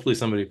know, hopefully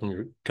somebody from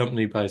your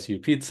company buys you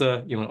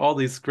pizza, all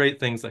these great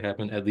things that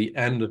happen at the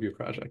end of your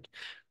project.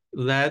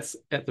 That's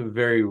at the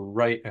very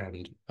right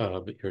end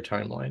of your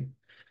timeline.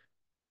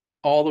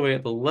 All the way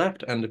at the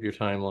left end of your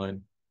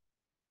timeline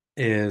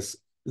is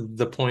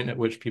the point at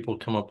which people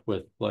come up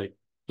with like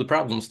the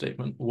problem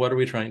statement. What are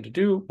we trying to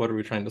do? What are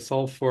we trying to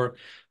solve for?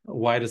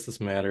 Why does this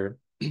matter?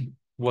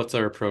 What's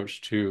our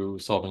approach to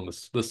solving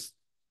this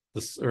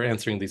or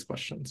answering these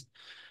questions?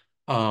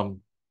 Um,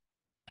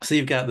 so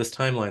you've got this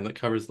timeline that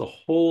covers the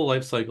whole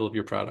life cycle of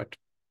your product.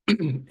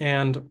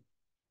 And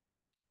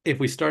if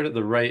we start at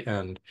the right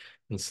end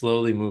and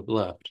slowly move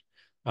left,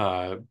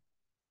 uh,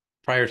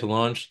 prior to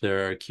launch,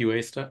 there are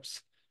QA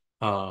steps.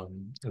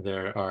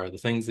 There are the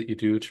things that you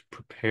do to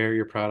prepare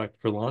your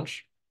product for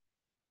launch.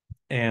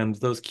 And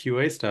those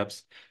QA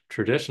steps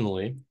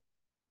traditionally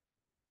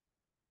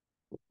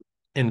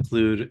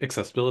include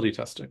accessibility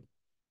testing.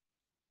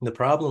 The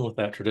problem with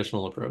that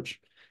traditional approach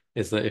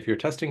is that if you're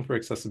testing for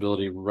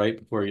accessibility right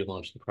before you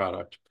launch the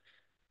product,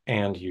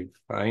 and you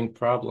find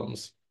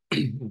problems,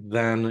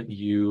 then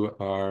you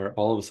are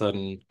all of a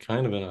sudden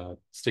kind of in a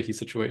sticky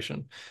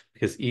situation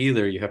because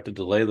either you have to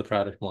delay the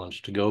product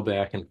launch to go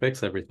back and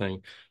fix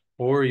everything,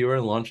 or you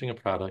are launching a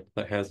product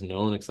that has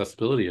known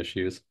accessibility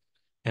issues,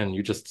 and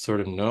you just sort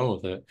of know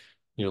that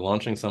you're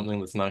launching something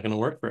that's not going to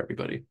work for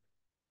everybody.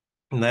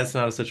 And that's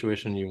not a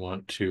situation you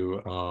want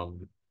to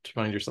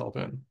find yourself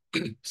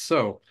in.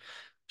 So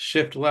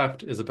shift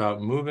left is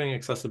about moving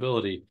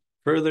accessibility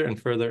further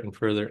and further and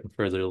further and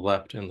further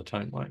left in the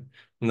timeline.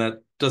 And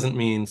that doesn't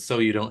mean so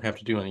you don't have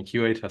to do any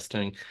QA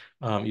testing.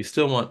 You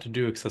still want to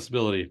do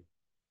accessibility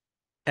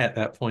at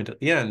that point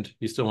at the end.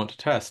 You still want to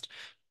test,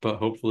 but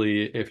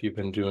hopefully if you've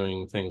been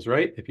doing things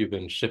right, if you've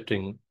been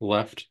shifting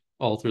left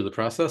all through the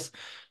process,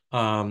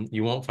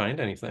 you won't find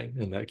anything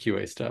in that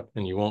QA step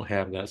and you won't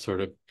have that sort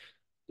of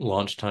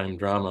launch time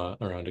drama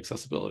around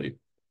accessibility.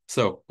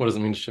 So what does it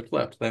mean to shift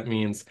left? That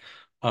means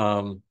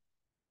um,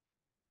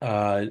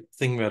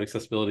 thinking about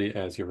accessibility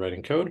as you're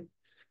writing code,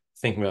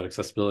 thinking about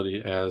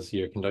accessibility as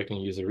you're conducting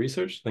user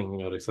research,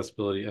 thinking about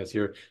accessibility as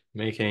you're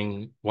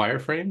making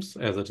wireframes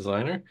as a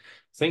designer,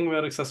 thinking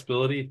about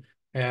accessibility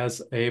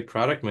as a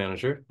product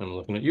manager. I'm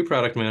looking at you,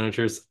 product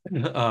managers,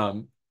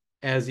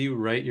 as you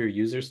write your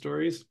user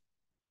stories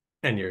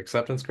and your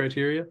acceptance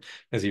criteria,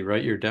 as you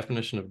write your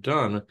definition of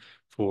done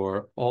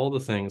for all the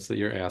things that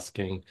you're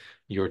asking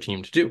your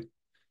team to do.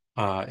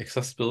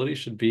 Accessibility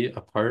should be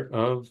a part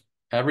of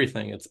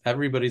everything. It's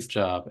everybody's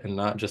job and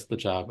not just the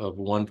job of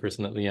one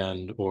person at the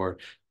end, or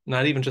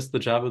not even just the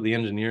job of the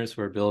engineers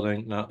who are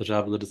building, not the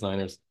job of the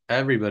designers.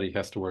 Everybody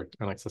has to work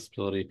on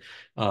accessibility.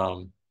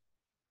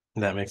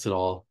 That makes it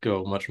all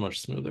go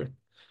much smoother.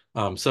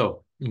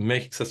 So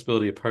make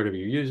accessibility a part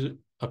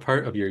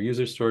of your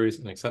user stories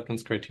and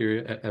acceptance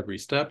criteria at every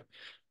step.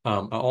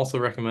 I also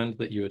recommend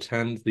that you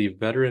attend the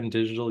Veteran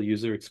Digital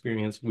User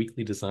Experience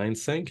Weekly Design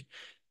Sync.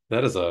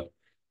 That is a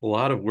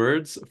lot of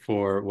words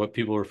for what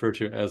people refer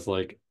to as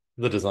like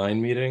the design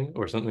meeting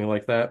or something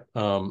like that.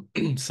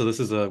 So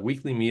this is a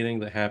weekly meeting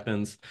that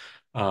happens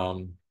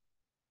um,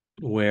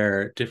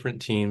 where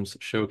different teams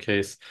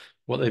showcase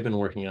what they've been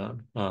working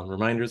on.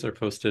 Reminders are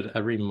posted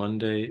every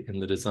Monday in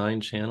the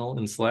design channel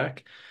in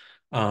Slack.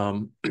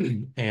 Um,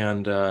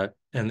 and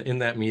in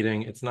that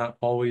meeting, it's not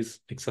always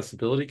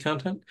accessibility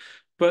content,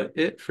 but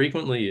it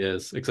frequently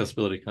is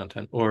accessibility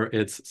content, or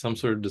it's some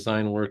sort of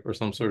design work or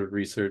some sort of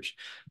research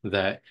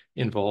that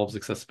involves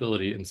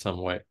accessibility in some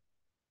way.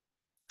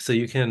 So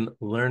you can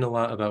learn a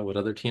lot about what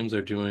other teams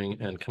are doing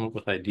and come up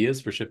with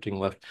ideas for shifting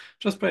left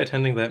just by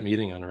attending that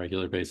meeting on a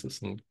regular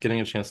basis and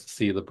getting a chance to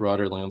see the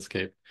broader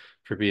landscape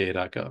for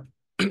VA.gov.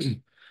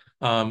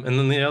 And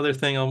then the other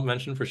thing I'll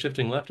mention for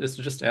shifting left is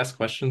to just ask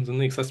questions in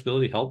the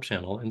accessibility help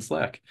channel in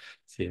Slack.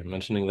 See, I'm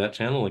mentioning that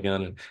channel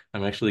again, and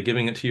I'm actually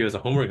giving it to you as a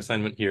homework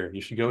assignment here.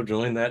 You should go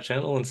join that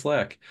channel in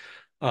Slack.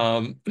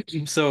 Um,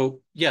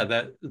 so yeah,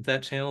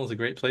 that channel is a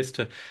great place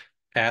to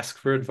ask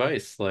for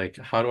advice. Like,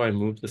 how do I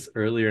move this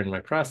earlier in my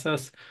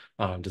process?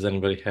 Does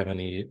anybody have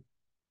any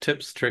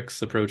tips,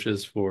 tricks,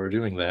 approaches for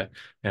doing that?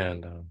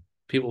 And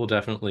people will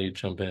definitely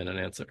jump in and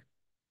answer.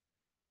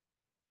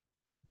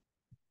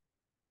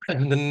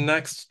 And the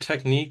next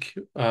technique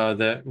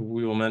that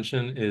we will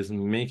mention is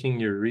making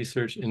your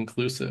research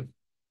inclusive.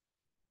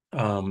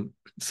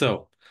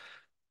 So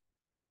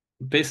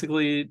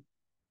basically,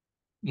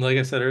 like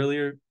I said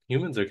earlier,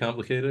 humans are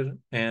complicated,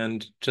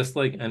 and just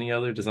like any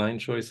other design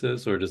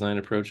choices or design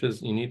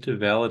approaches, you need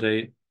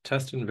to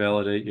test and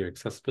validate your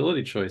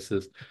accessibility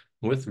choices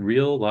with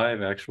real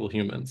live actual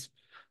humans.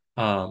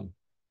 Um,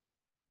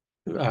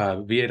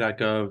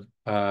 VA.gov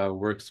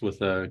works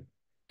with a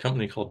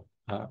company called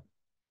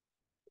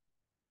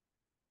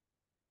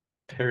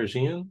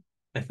Parisian,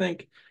 I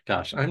think.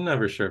 Gosh, I'm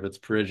never sure if it's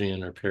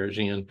Parisian or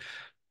Parisian.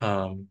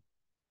 Um,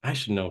 I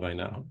should know by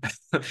now.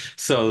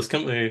 So this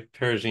company,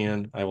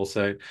 Parisian, I will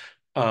say,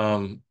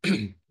 um,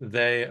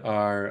 they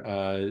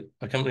are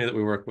a company that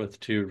we work with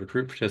to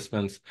recruit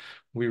participants.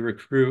 We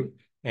recruit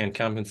and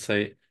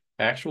compensate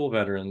actual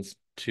veterans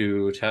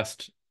to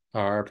test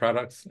our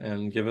products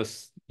and give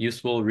us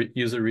useful re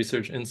user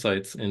research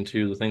insights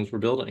into the things we're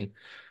building.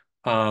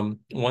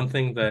 One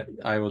thing that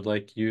I would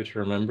like you to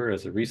remember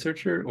as a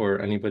researcher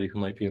or anybody who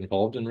might be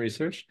involved in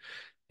research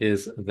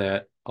is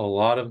that a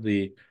lot of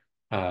the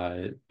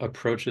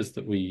approaches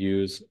that we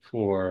use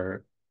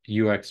for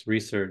UX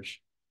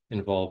research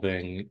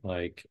involving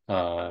like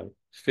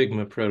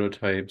Figma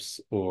prototypes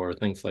or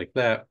things like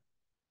that,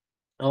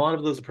 a lot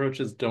of those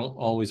approaches don't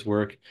always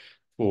work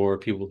for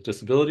people with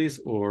disabilities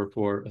or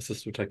for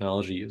assistive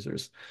technology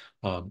users.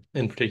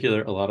 In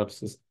particular, a lot of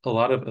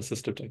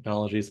assistive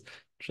technologies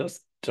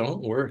just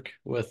don't work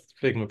with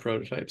Figma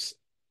prototypes.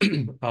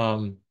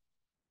 Um,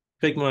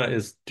 Figma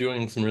is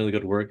doing some really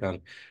good work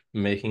on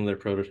making their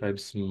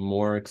prototypes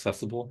more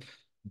accessible,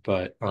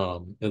 but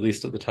at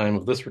least at the time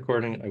of this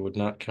recording, I would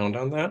not count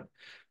on that.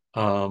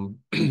 Um,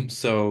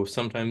 so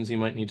sometimes you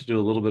might need to do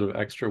a little bit of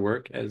extra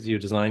work as you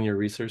design your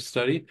research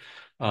study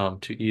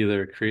to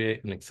either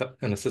create an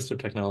assistive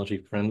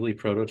technology friendly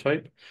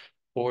prototype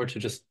or to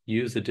just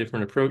use a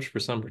different approach for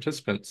some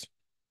participants.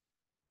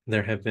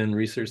 There have been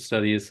research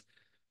studies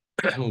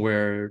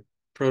where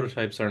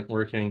prototypes aren't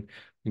working,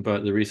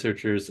 but the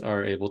researchers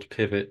are able to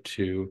pivot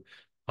to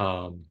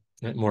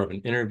more of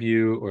an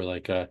interview or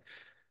like a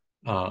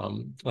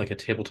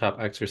tabletop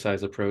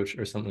exercise approach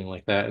or something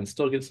like that, and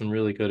still get some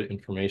really good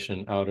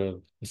information out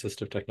of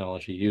assistive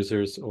technology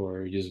users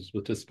or users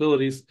with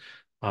disabilities.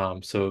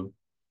 So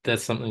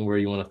that's something where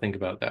you want to think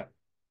about that.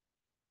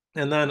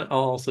 And then I'll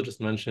also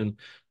just mention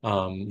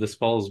this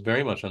falls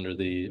very much under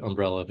the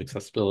umbrella of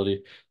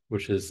accessibility,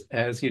 which is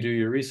as you do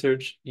your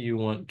research, you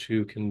want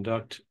to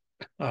conduct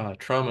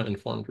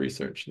trauma-informed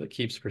research that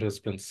keeps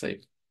participants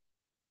safe.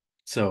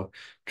 So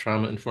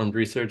trauma-informed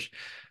research,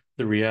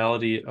 the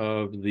reality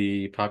of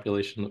the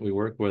population that we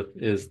work with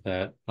is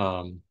that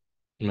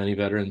many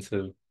veterans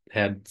have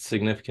had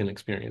significant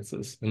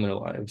experiences in their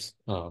lives.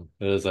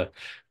 It is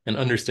an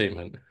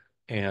understatement.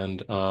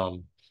 And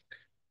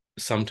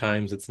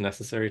sometimes it's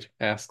necessary to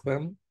ask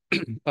them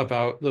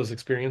about those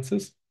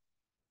experiences.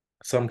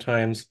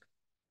 Sometimes,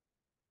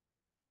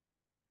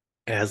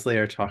 as they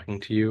are talking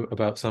to you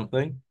about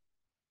something,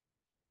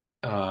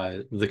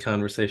 the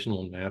conversation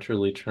will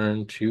naturally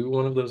turn to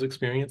one of those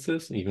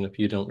experiences, even if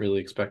you don't really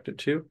expect it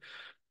to.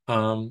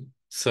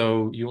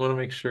 So you want to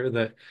make sure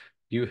that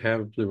you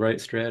have the right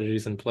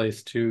strategies in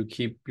place to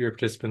keep your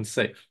participants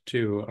safe,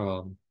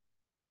 to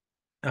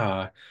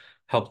uh,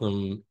 help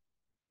them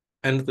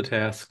end the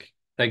task,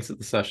 exit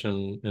the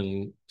session,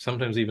 and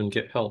sometimes even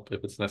get help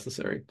if it's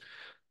necessary.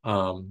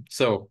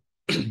 So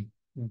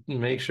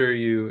make sure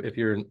if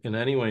you're in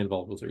any way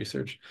involved with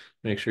research,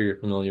 make sure you're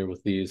familiar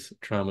with these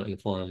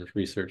trauma-informed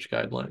research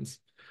guidelines.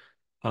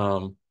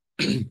 Um,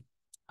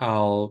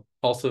 I'll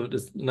also,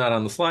 just not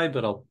on the slide,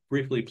 but I'll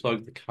briefly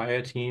plug the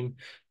Kaya team,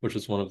 which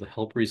is one of the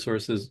help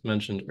resources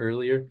mentioned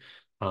earlier.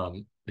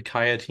 The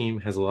Kaya team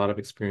has a lot of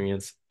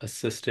experience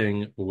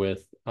assisting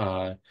with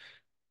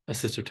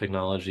assistive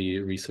technology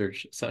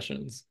research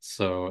sessions.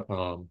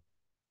 So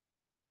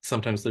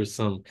sometimes there's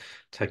some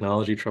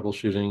technology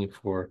troubleshooting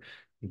for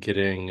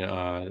getting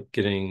a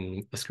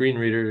screen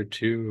reader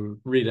to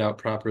read out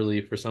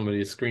properly for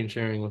somebody's screen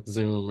sharing with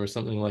Zoom or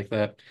something like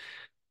that.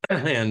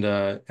 And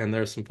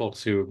there's some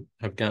folks who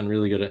have gotten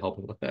really good at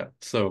helping with that.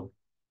 So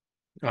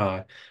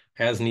uh,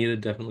 as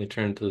needed, definitely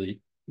turn to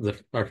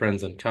our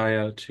friends in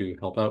Kaya to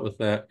help out with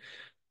that.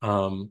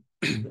 Um,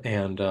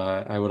 and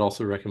I would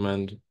also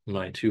recommend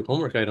my two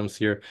homework items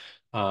here.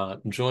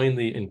 Join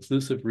the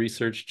Inclusive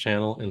Research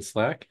channel in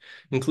Slack.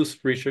 Inclusive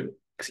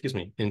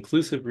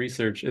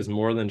research is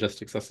more than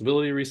just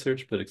accessibility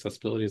research, but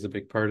accessibility is a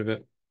big part of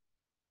it.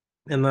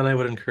 And then I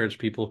would encourage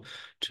people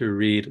to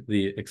read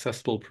the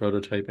Accessible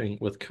Prototyping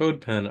with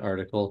CodePen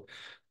article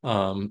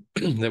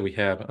that we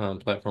have on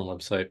platform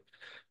website.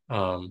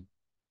 Um,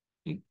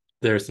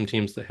 there are some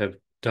teams that have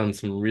done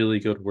some really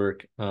good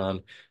work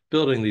on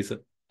building these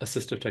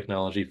assistive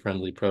technology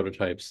friendly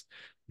prototypes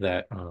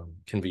that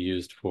can be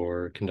used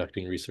for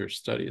conducting research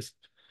studies.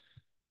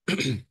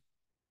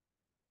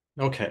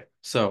 Okay,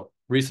 so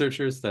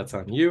researchers, that's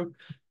on you.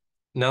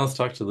 Now let's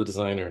talk to the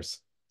designers.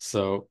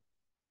 So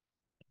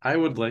I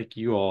would like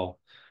you all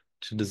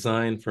to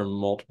design for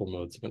multiple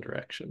modes of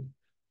interaction.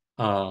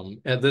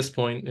 At this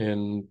point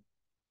in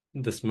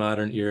this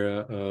modern era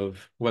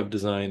of web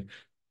design,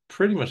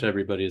 pretty much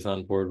everybody is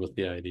on board with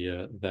the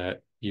idea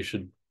that you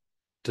should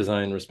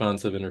design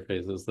responsive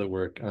interfaces that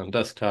work on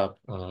desktop,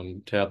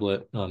 on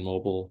tablet, on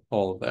mobile,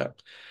 all of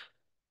that.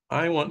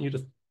 I want you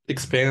to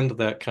expand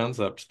that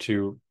concept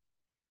to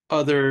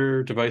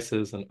other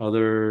devices and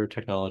other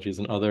technologies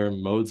and other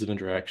modes of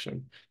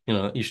interaction.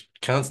 You should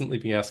constantly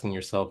be asking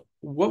yourself,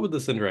 what would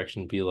this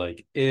interaction be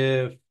like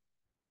if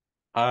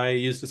I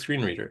used a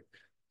screen reader?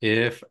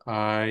 If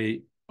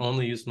I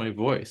only used my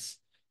voice?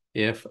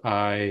 If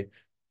I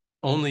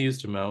only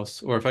used a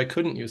mouse, or if I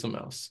couldn't use a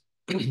mouse?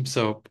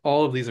 So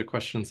all of these are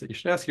questions that you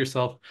should ask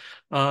yourself,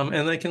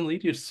 and they can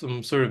lead you to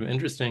some sort of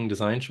interesting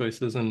design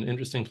choices and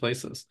interesting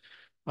places.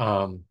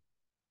 Um,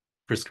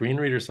 for screen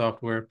reader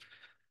software,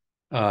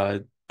 uh,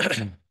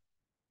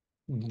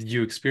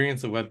 you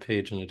experience a web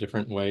page in a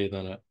different way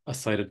than a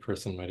sighted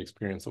person might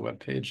experience a web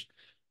page.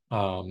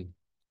 Um,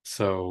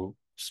 so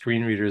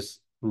screen readers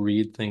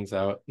read things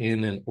out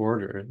in an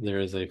order. There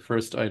is a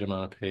first item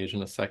on a page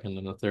and a second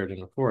and a third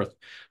and a fourth,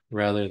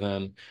 rather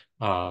than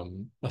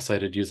a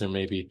sighted user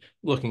maybe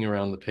looking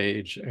around the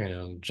page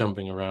and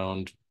jumping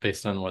around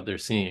based on what they're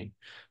seeing.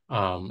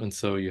 And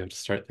so you have to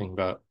start thinking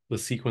about the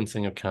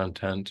sequencing of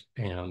content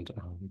and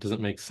does it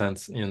make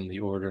sense in the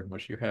order in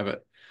which you have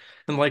it?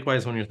 And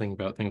likewise, when you're thinking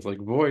about things like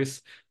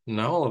voice,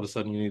 now all of a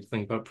sudden you need to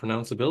think about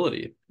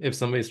pronounceability. If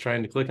somebody's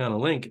trying to click on a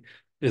link,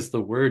 is the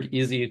word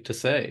easy to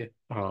say?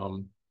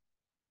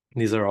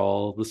 These are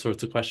all the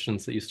sorts of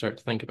questions that you start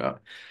to think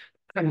about.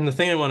 And the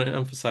thing I want to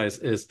emphasize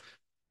is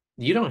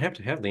you don't have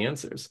to have the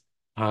answers.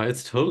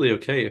 It's totally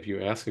okay if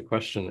you ask a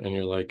question and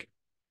you're like,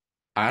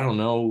 I don't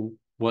know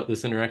what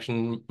this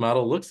interaction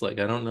model looks like.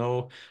 I don't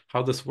know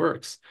how this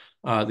works.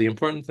 The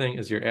important thing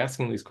is you're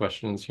asking these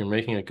questions, you're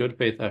making a good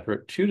faith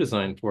effort to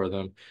design for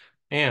them.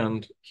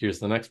 And here's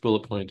the next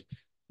bullet point.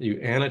 You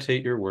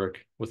annotate your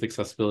work with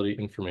accessibility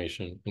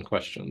information and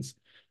questions.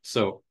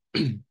 So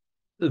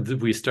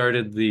we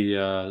started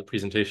the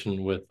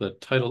presentation with the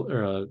title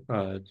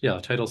or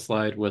title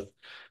slide with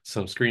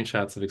some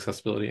screenshots of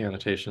accessibility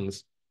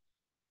annotations.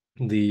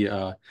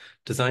 The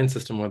design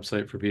system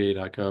website for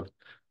VA.gov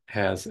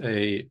has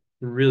a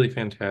really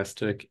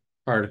fantastic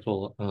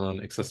article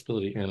on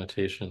accessibility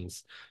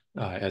annotations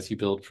as you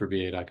build for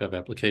VA.gov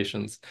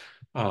applications,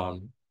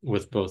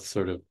 with both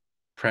sort of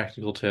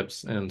practical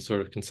tips and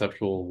sort of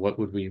conceptual what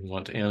would we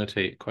want to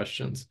annotate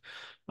questions.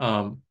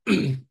 Um,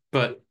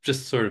 but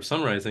just sort of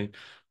summarizing,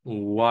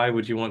 why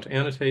would you want to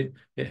annotate?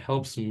 It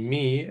helps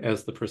me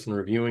as the person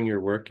reviewing your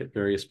work at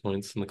various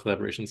points in the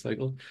collaboration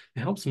cycle.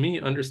 It helps me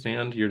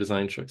understand your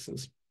design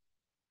choices.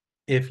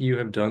 If you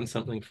have done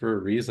something for a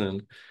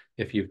reason,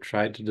 if you've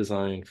tried to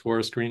design for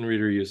a screen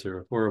reader user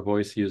or for a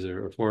voice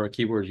user or for a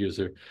keyboard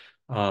user,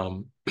 I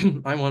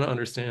want to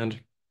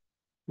understand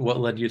what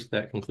led you to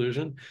that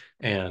conclusion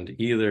and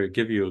either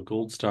give you a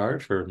gold star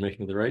for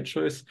making the right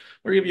choice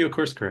or give you a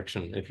course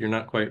correction if you're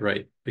not quite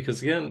right.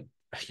 Because again,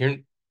 you're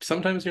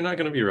sometimes you're not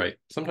going to be right.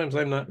 Sometimes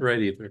I'm not right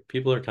either.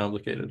 People are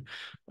complicated.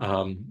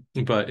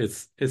 But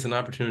it's an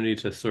opportunity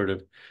to sort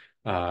of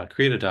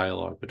create a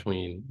dialogue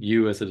between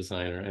you as a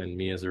designer and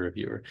me as a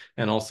reviewer,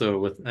 and also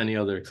with any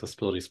other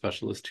accessibility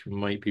specialist who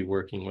might be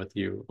working with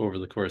you over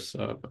the course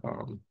of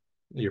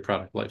your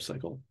product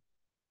lifecycle.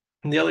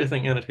 And the other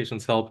thing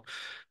annotations help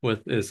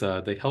with is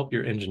they help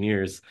your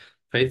engineers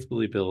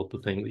faithfully build the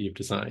thing that you've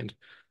designed.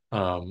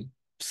 Um,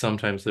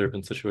 Sometimes there have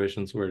been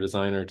situations where a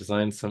designer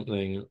designs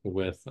something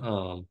with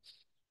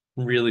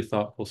really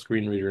thoughtful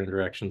screen reader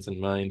interactions in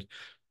mind,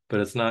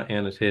 but it's not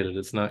annotated,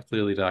 it's not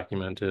clearly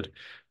documented,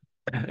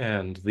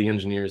 and the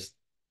engineers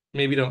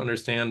maybe don't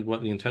understand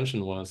what the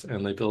intention was,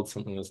 and they build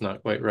something that's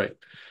not quite right.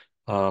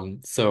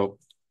 So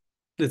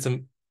it's a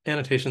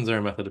annotations are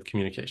a method of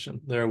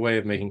communication. They're a way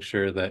of making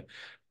sure that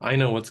I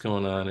know what's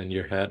going on in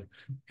your head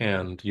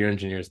and your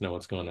engineers know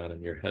what's going on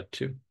in your head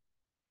too.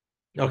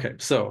 Okay,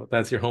 so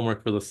that's your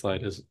homework for this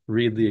slide is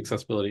read the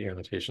accessibility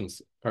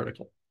annotations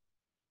article.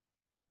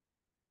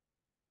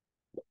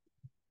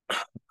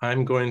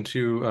 I'm going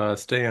to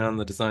stay on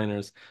the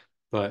designers,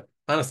 but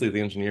honestly,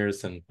 the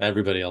engineers and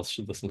everybody else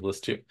should listen to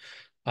this too.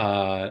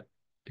 Uh,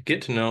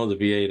 get to know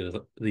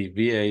the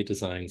VA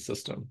design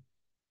system.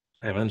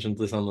 I mentioned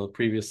this on the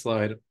previous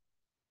slide,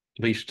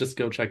 but you should just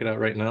go check it out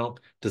right now,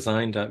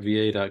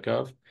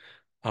 design.va.gov.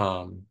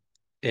 Um,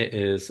 it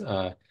is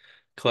a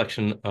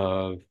collection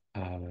of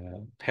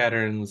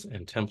patterns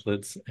and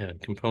templates and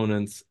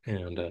components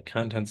and a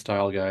content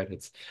style guide.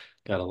 It's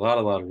got a lot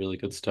of really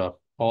good stuff,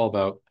 all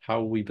about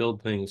how we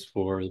build things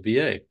for the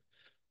VA.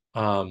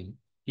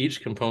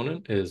 Each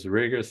component is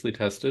rigorously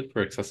tested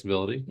for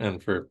accessibility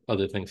and for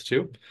other things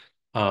too.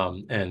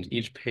 And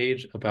each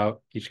page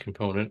about each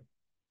component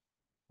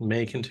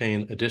may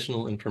contain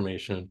additional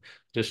information,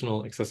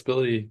 additional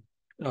accessibility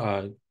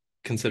uh,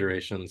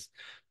 considerations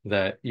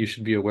that you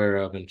should be aware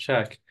of and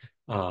check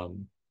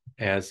um,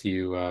 as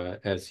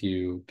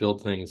you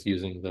build things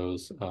using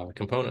those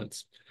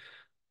components.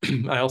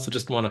 I also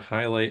just want to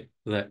highlight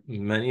that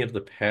many of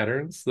the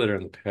patterns that are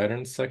in the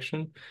patterns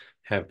section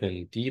have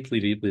been deeply,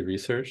 deeply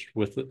researched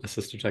with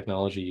assistive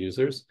technology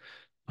users.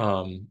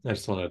 I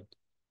just want to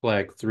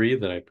flag three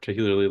that I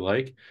particularly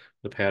like.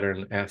 The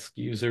pattern ask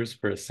users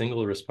for a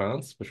single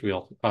response, which we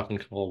often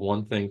call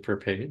one thing per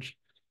page.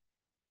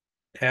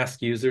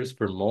 Ask users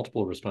for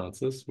multiple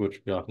responses,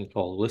 which we often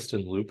call list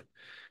and loop,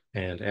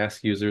 and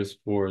ask users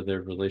for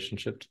their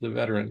relationship to the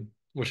veteran,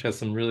 which has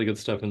some really good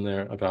stuff in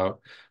there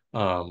about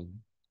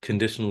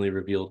conditionally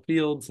revealed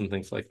fields and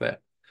things like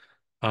that.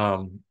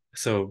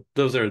 So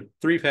those are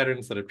three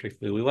patterns that I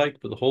particularly like,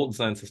 but the whole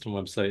design system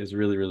website is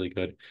really, really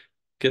good.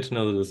 Get to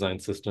know the design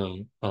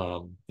system.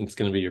 It's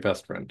going to be your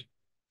best friend.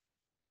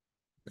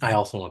 I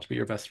also want to be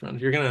your best friend.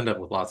 You're going to end up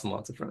with lots and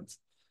lots of friends.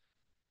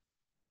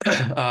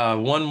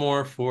 One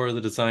more for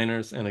the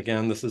designers, and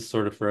again, this is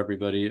sort of for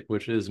everybody,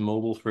 which is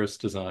mobile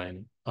first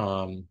design.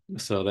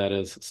 So that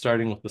is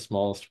starting with the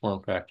smallest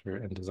form factor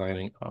and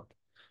designing up.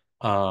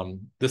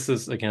 This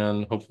is,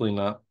 again, hopefully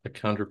not a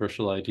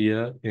controversial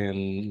idea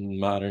in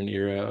modern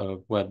era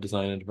of web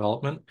design and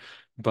development,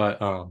 but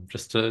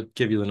just to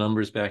give you the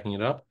numbers backing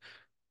it up,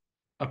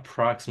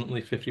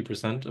 approximately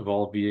 50% of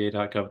all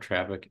VA.gov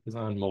traffic is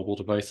on mobile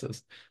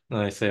devices. And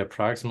I say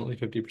approximately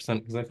 50%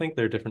 because I think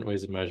there are different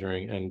ways of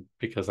measuring, and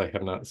because I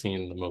have not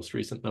seen the most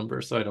recent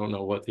number, so I don't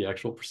know what the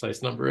actual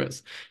precise number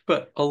is.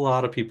 But a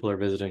lot of people are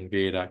visiting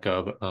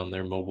VA.gov on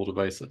their mobile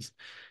devices.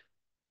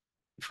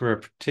 For a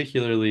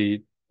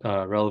particularly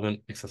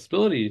relevant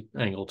accessibility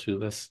angle to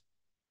this,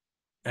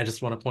 I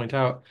just want to point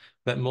out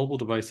that mobile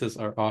devices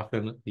are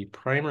often the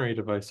primary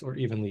device or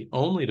even the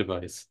only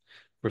device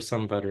for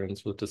some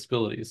veterans with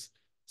disabilities.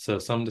 So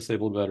some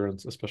disabled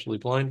veterans, especially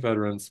blind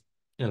veterans,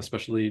 and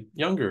especially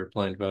younger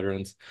blind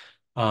veterans,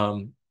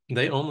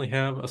 they only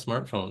have a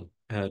smartphone.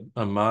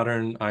 A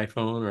modern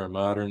iPhone or a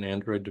modern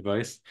Android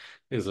device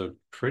is a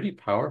pretty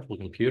powerful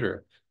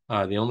computer.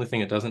 The only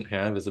thing it doesn't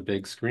have is a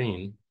big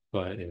screen,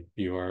 but if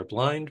you are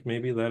blind,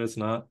 maybe that is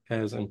not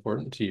as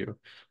important to you.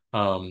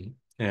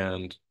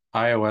 And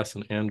iOS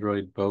and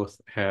Android both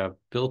have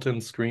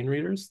built-in screen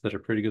readers that are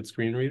pretty good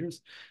screen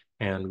readers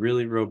and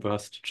really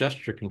robust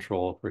gesture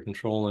control for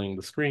controlling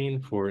the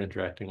screen for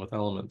interacting with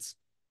elements.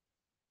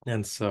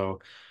 And so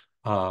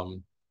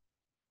um,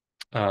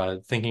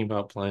 thinking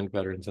about blind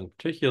veterans in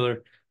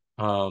particular,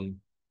 some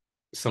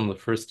of the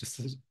first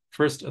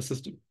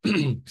assistive,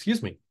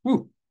 excuse me,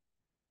 woo,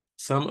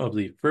 some of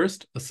the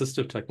first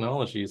assistive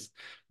technologies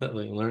that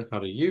they learn how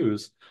to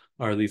use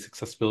are these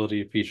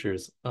accessibility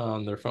features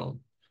on their phone.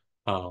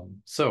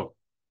 So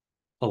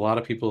a lot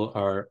of people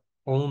are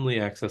only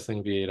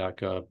accessing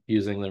VA.gov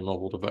using their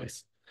mobile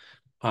device.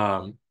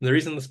 The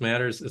reason this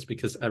matters is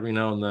because every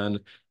now and then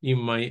you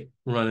might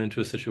run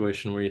into a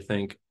situation where you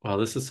think, wow,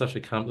 this is such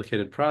a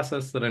complicated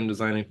process that I'm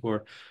designing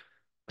for.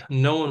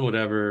 No one would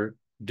ever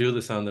do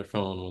this on their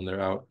phone when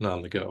they're out and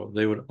on the go.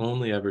 They would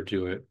only ever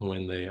do it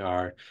when they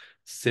are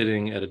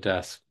sitting at a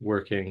desk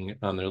working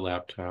on their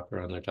laptop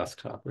or on their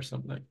desktop or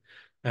something.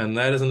 And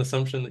that is an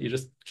assumption that you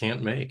just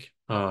can't make.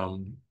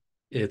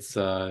 It's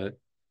uh,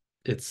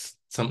 it's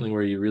something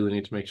where you really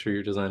need to make sure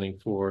you're designing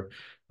for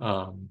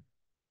um,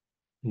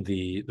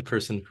 the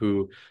person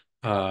who,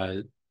 uh,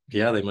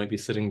 yeah, they might be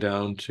sitting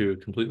down to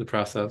complete the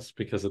process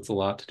because it's a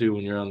lot to do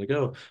when you're on the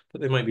go,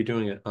 but they might be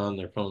doing it on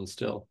their phone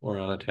still or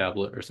on a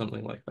tablet or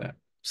something like that.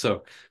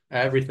 So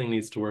everything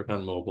needs to work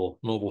on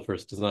mobile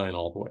first design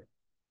all the way.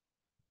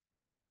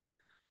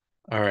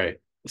 All right.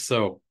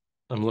 So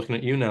I'm looking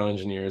at you now,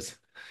 engineers.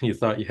 You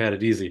thought you had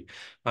it easy.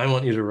 I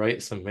want you to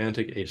write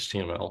semantic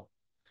HTML.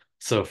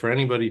 So for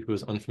anybody who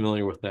is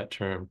unfamiliar with that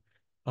term,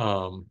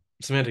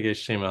 semantic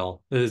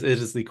HTML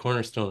is the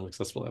cornerstone of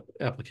accessible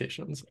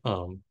applications.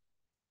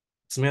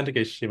 Semantic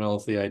HTML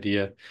is the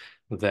idea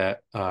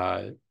that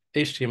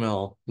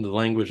HTML, the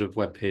language of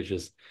web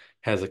pages,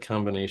 has a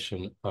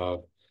combination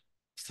of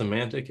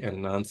semantic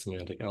and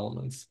non-semantic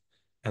elements.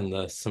 And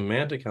the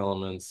semantic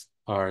elements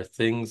are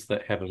things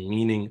that have a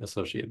meaning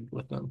associated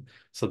with them.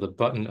 So the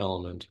button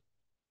element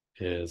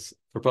is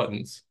for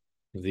buttons.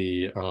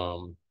 The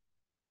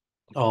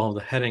all of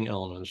the heading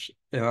elements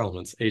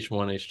H1,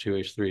 H2,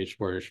 H3,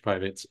 H4,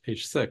 H5,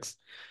 H6,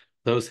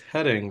 those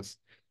headings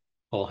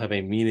all have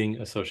a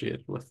meaning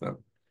associated with them.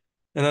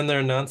 And then there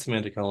are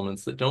non-semantic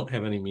elements that don't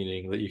have any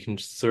meaning that you can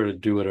just sort of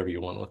do whatever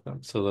you want with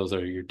them. So those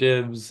are your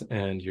divs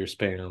and your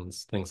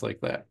spans, things like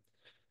that.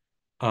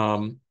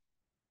 Um,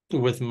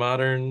 with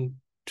modern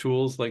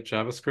tools like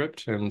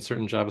JavaScript and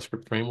certain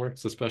JavaScript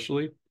frameworks,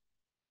 especially,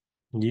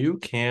 you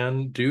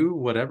can do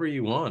whatever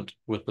you want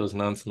with those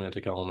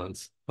non-semantic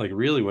elements, like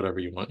really whatever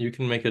you want. You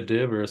can make a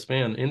div or a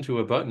span into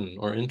a button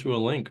or into a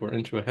link or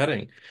into a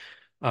heading.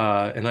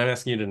 And I'm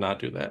asking you to not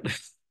do that.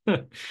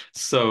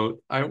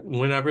 So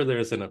whenever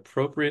there's an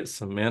appropriate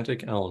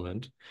semantic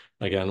element,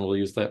 again, we'll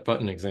use that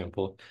button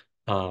example.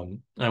 I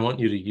want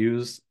you to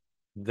use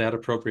that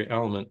appropriate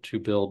element to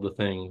build the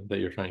thing that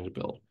you're trying to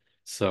build.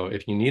 So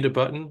if you need a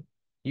button,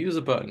 use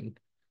a button.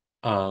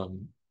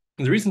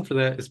 The reason for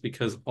that is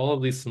because all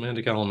of these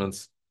semantic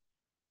elements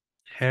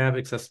have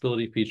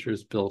accessibility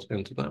features built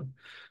into them.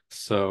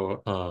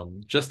 So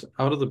just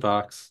out of the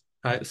box,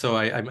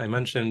 I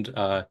mentioned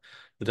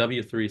The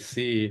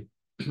W3C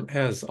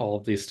has all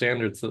of these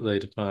standards that they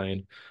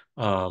define,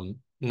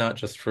 not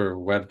just for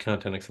web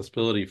content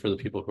accessibility for the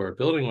people who are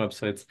building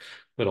websites,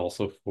 but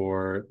also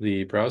for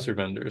the browser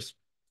vendors.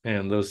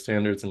 And those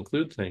standards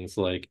include things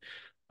like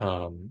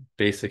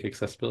basic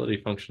accessibility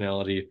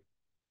functionality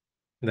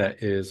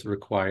that is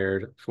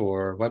required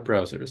for web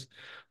browsers.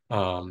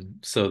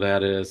 So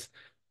that is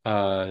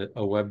a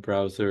web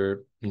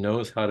browser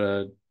knows how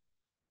to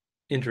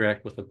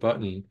interact with a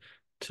button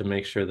to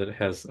make sure that it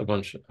has a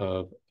bunch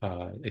of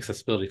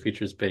accessibility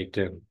features baked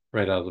in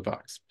right out of the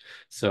box.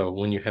 So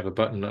when you have a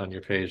button on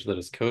your page that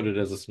is coded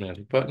as a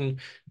semantic button,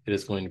 it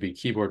is going to be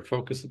keyboard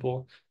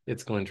focusable.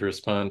 It's going to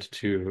respond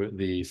to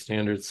the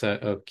standard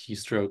set of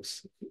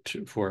keystrokes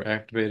for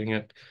activating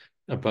it.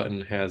 A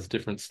button has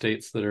different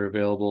states that are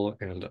available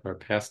and are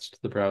passed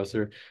to the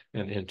browser,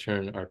 and in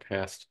turn are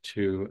passed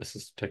to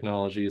assistive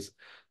technologies.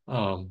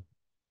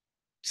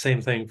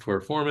 Same thing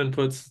for form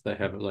inputs that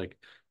have like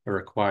a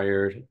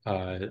required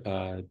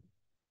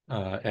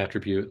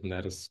attribute, and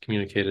that is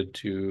communicated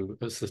to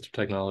assistive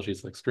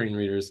technologies like screen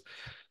readers.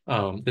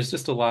 There's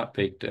just a lot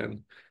baked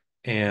in.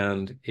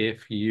 And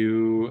if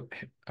you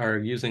are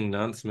using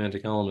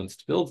non-semantic elements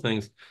to build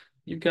things,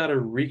 you've got to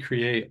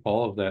recreate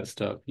all of that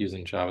stuff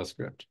using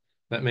JavaScript.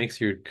 That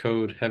makes your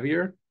code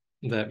heavier.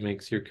 That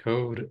makes your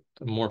code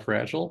more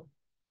fragile.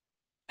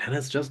 And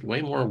it's just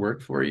way more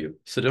work for you.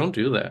 So don't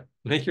do that.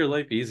 Make your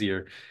life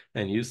easier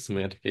and use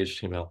semantic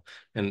HTML.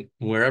 And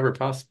wherever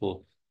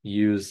possible,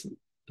 use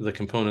the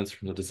components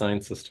from the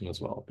design system as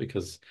well,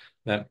 because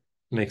that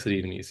makes it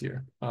even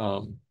easier.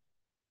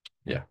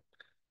 Yeah.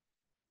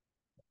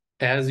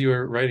 As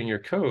you're writing your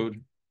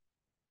code,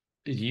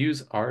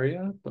 use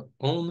ARIA, but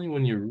only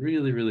when you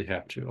really, really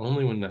have to,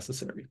 only when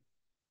necessary.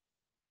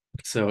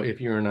 So if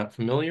you're not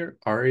familiar,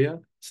 ARIA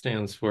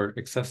stands for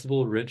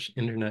Accessible Rich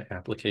Internet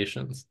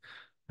Applications.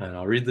 And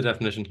I'll read the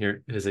definition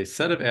here. It is a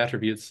set of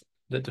attributes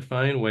that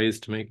define ways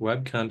to make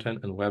web content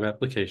and web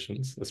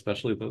applications,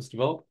 especially those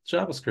developed with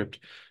JavaScript,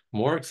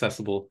 more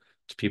accessible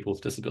to people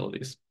with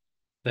disabilities.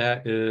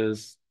 That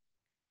is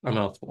a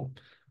mouthful.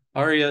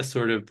 ARIA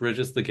sort of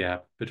bridges the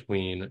gap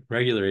between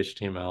regular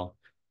HTML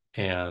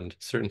and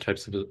certain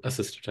types of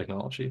assistive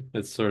technology.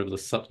 It's sort of the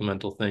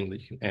supplemental thing that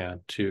you can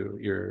add to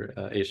your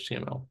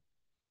HTML.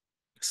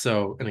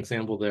 So an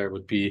example there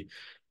would be,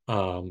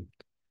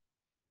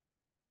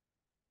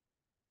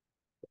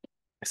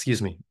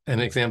 excuse me, an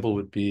example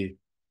would be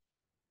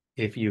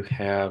if you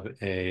have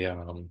a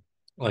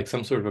like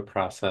some sort of a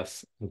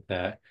process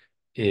that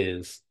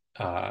is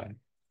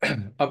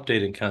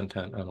updating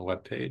content on a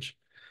web page.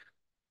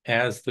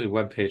 As the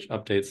web page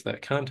updates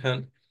that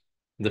content,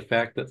 the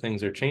fact that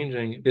things are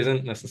changing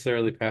isn't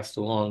necessarily passed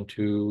along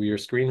to your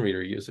screen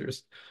reader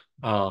users.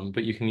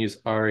 But you can use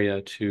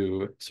ARIA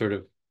to sort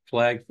of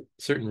flag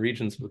certain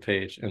regions of the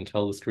page and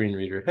tell the screen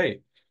reader,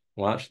 hey,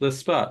 watch this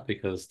spot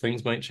because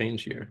things might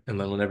change here. And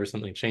then whenever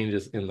something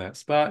changes in that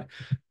spot,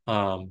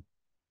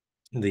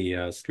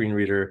 the screen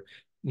reader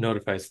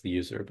notifies the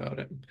user about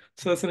it.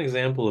 So that's an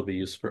example of a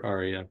use for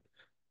ARIA.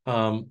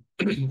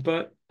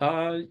 But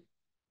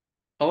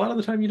a lot of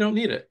the time you don't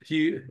need it.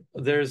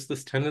 There's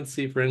this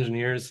tendency for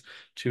engineers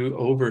to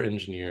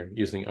over-engineer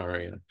using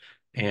ARIA.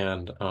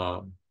 And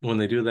when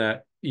they do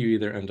that, you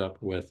either end up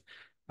with,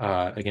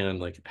 again,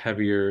 like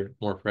heavier,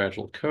 more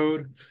fragile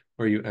code,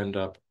 or you end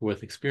up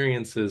with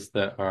experiences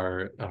that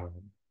are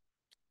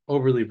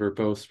overly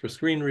verbose for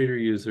screen reader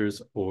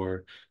users,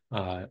 or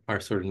are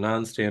sort of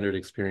non-standard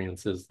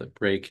experiences that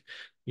break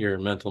your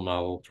mental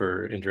model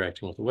for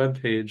interacting with a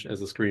web page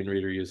as a screen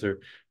reader user.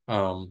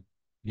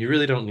 You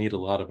really don't need a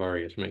lot of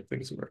ARIA to make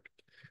things work.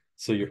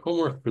 So your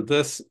homework for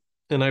this,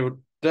 and I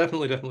would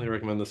definitely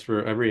recommend this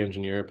for every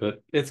engineer,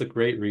 but it's a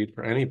great read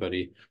for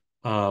anybody,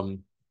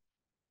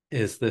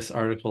 is this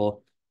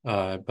article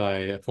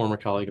by a former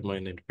colleague of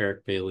mine named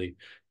Eric Bailey.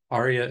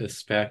 ARIA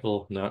is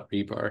spackle, not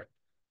rebar.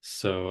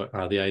 So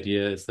the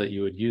idea is that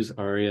you would use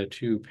ARIA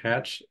to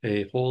patch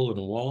a hole in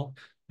a wall,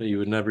 but you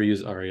would never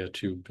use ARIA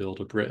to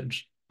build a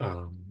bridge.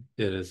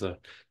 It is a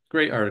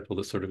great article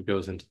that sort of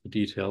goes into the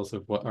details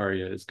of what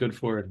ARIA is good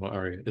for and what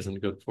ARIA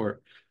isn't good for.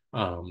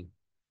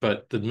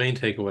 But the main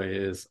takeaway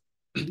is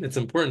it's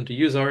important to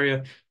use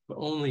ARIA, but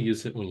only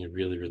use it when you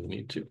really, really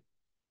need to.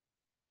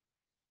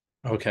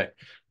 Okay,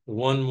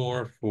 one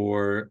more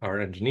for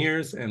our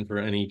engineers and for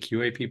any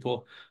QA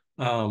people.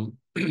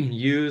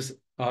 Use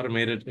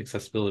automated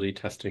accessibility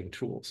testing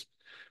tools.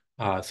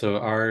 So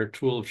our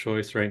tool of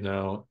choice right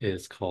now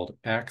is called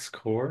Axe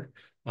Core.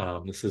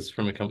 This is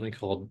from a company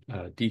called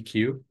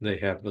DQ. They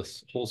have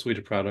this whole suite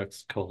of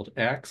products called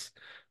Axe.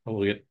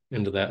 We'll get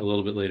into that a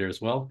little bit later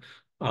as well.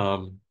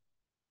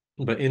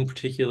 But in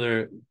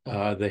particular,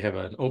 they have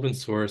an open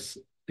source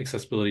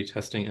accessibility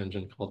testing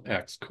engine called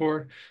Axe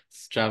Core.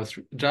 It's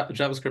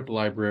JavaScript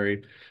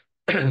library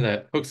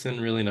that hooks in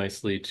really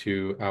nicely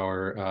to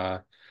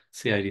our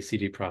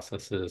CI/CD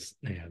processes,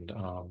 and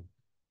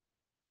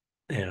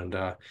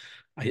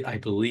I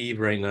believe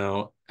right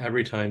now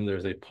every time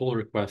there's a pull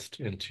request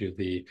into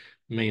the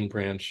main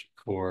branch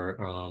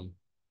for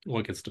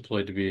what gets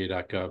deployed to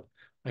VA.gov,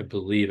 I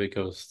believe it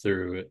goes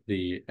through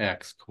the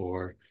Axe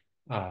Core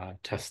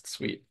test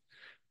suite.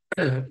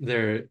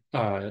 There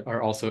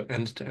are also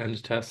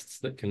end-to-end tests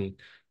that can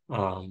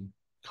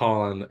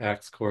call on the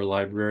Axe Core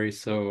library.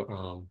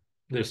 So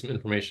there's some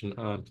information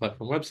on the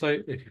platform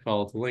website if you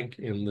follow the link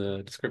in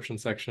the description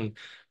section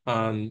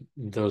on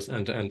those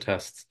end-to-end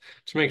tests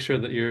to make sure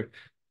that you're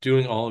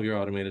doing all of your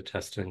automated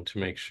testing to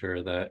make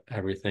sure that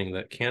everything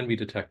that can be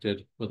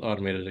detected with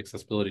automated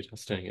accessibility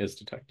testing is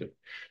detected.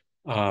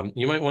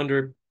 You might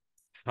wonder,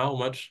 how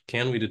much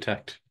can we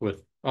detect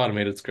with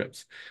automated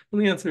scripts? And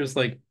the answer is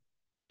like,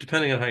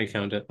 depending on how you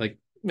count it, like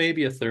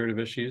maybe a third of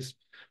issues,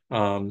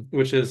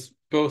 which is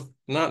both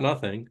not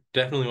nothing,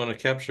 definitely want to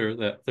capture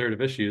that third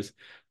of issues,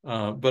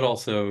 but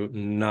also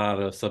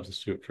not a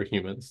substitute for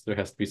humans. There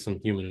has to be some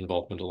human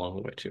involvement along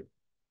the way too.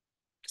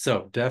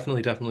 So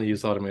definitely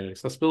use automated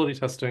accessibility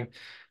testing,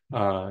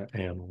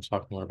 and we'll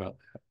talk more about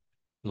that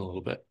in a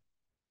little bit.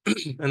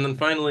 And then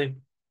finally,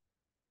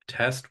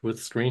 test with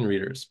screen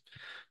readers.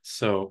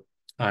 So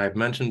I've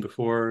mentioned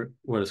before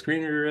what a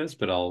screen reader is,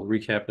 but I'll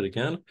recap it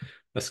again.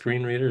 A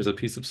screen reader is a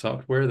piece of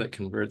software that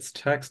converts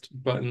text,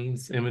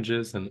 buttons,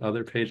 images, and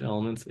other page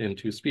elements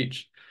into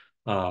speech.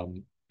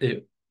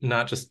 It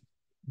not just,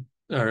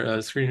 or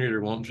a screen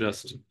reader won't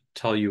just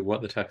tell you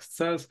what the text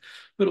says,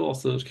 but it'll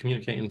also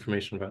communicate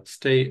information about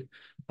state,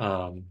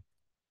 um,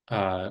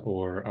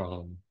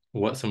 or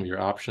what some of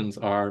your options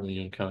are when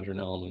you encounter an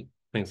element,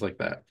 things like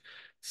that.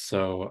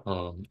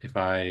 So if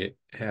I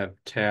have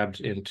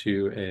tabbed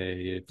into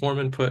a form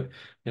input,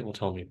 it will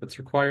tell me if it's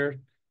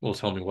required. It will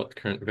tell me what the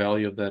current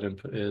value of that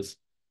input is.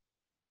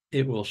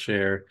 It will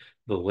share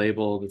the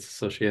label that's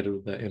associated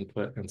with that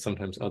input and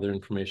sometimes other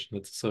information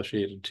that's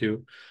associated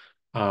too.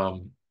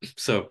 Um,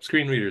 so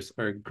screen readers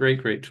are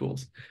great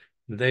tools.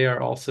 They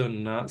are also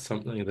not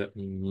something that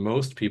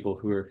most people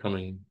who are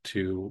coming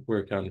to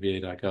work on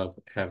VA.gov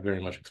have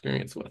very much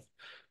experience with.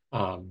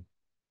 Um,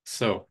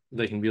 so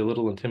they can be a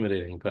little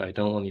intimidating, but I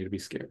don't want you to be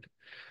scared.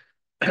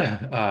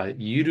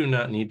 You do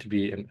not need to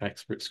be an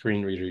expert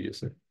screen reader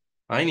user.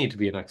 I need to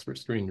be an expert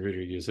screen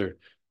reader user.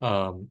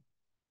 Um,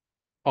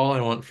 all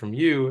I want from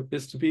you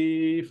is to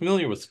be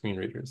familiar with screen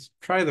readers.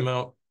 Try them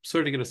out,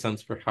 sort of get a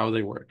sense for how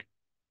they work.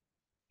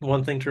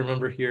 One thing to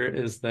remember here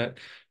is that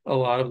a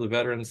lot of the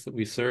veterans that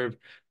we serve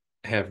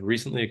have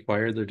recently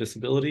acquired their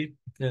disability,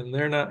 and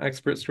they're not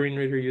expert screen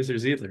reader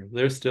users either.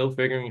 They're still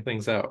figuring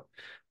things out.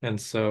 And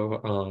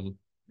so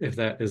if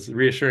that is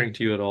reassuring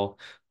to you at all,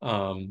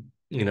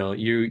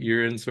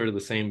 you're in sort of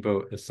the same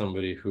boat as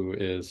somebody who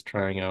is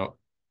trying out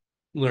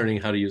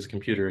learning how to use a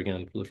computer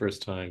again for the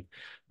first time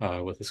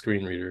with a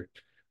screen reader.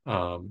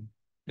 Um,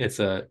 it's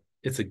a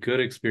good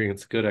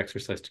experience, good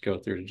exercise to go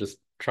through to just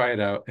try it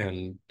out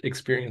and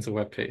experience a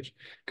web page.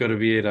 Go to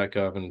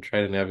VA.gov and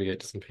try to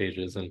navigate to some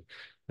pages and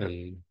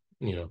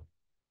you know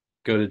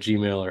go to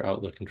Gmail or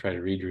Outlook and try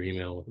to read your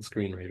email with a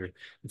screen reader.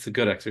 It's a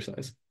good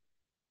exercise.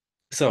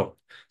 So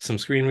some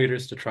screen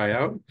readers to try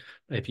out.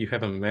 If you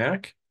have a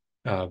Mac,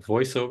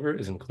 VoiceOver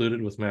is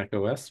included with Mac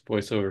OS.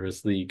 VoiceOver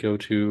is the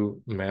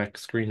go-to Mac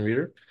screen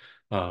reader.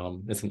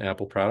 It's an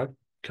Apple product,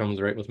 comes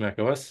right with Mac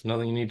OS.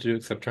 Nothing you need to do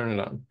except turn it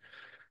on.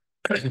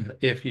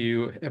 If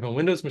you have a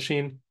Windows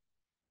machine,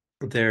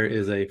 there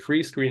is a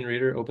free screen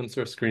reader, open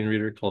source screen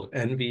reader called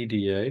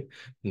NVDA,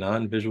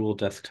 Non-Visual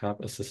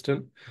Desktop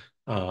Assistant.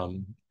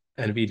 Um,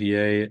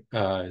 NVDA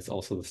is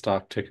also the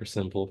stock ticker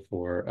symbol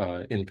for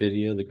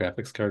NVIDIA, the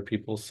graphics card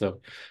people.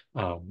 So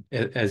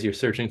as you're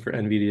searching for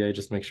NVDA,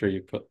 just make sure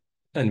you put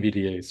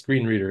NVDA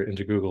screen reader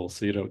into Google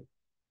so you don't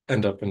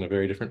end up in a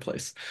very different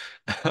place.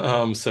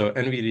 So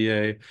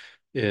NVDA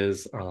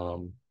is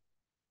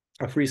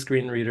a free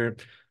screen reader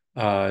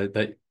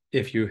that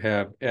if you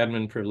have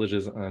admin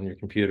privileges on your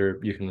computer,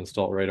 you can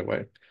install right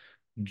away.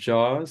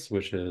 JAWS,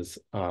 which is,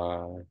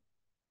 I'm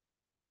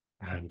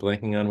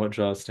blanking on what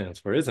JAWS stands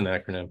for, is an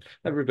acronym.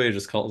 Everybody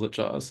just calls it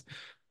JAWS.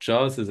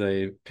 JAWS is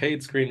a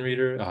paid screen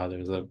reader.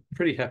 There's a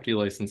pretty hefty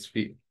license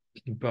fee,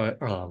 but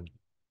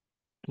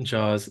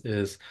JAWS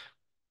is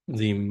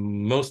the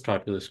most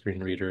popular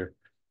screen reader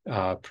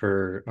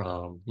per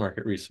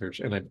market research.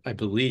 And I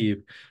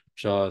believe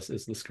JAWS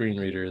is the screen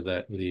reader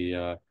that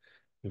the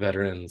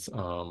veterans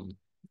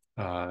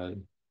uh,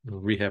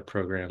 rehab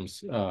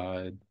programs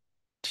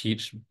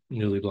teach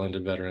newly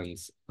blinded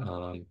veterans.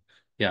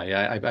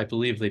 I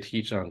believe they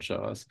teach on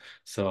JAWS.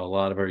 So a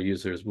lot of our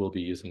users will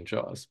be using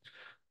JAWS.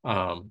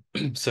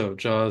 So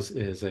JAWS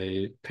is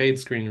a paid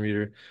screen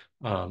reader.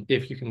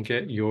 If you can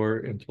get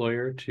your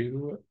employer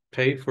to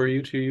pay for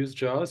you to use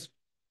JAWS,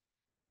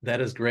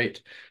 that is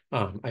great.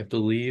 I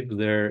believe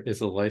there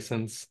is a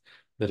license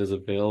that is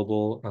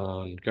available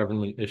on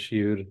government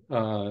issued,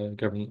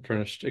 government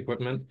furnished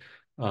equipment.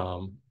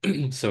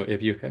 So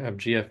if you have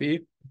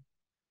GFE,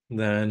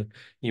 then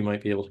you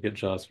might be able to get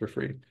JAWS for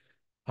free,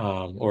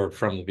 or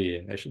from the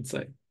VA, I should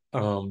say.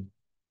 Um,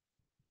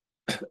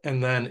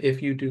 and then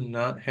if you do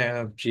not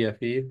have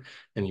GFE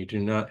and you do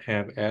not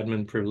have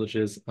admin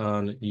privileges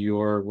on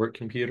your work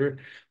computer,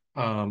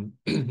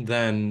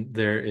 then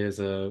there is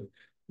a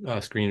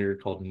screen reader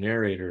called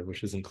Narrator,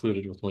 which is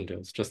included with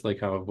Windows, just like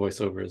how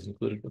VoiceOver is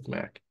included with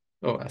Mac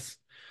OS.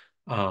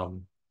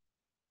 Um,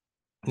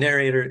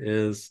 Narrator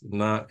is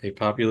not a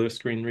popular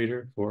screen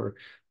reader for,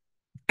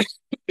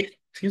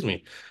 excuse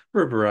me,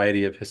 for a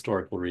variety of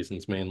historical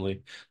reasons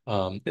mainly.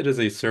 It is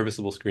a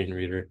serviceable screen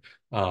reader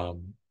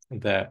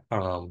that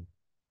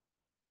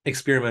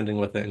experimenting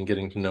with it and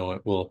getting to know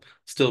it will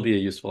still be a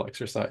useful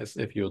exercise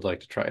if you would like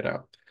to try it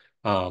out.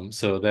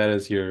 So that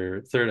is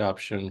your third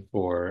option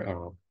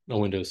for a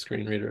Windows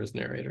screen reader as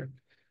Narrator.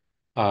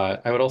 I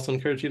would also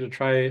encourage you to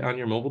try on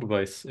your mobile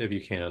device if you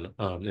can.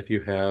 If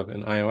you have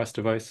an iOS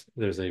device,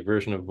 there's a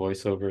version of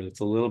VoiceOver that's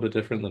a little bit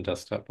different than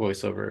desktop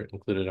VoiceOver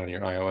included on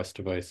your iOS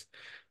device.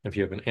 If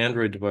you have an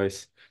Android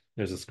device,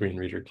 there's a screen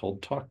reader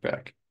called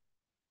TalkBack.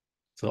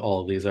 So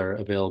all of these are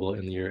available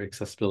in your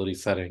accessibility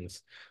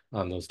settings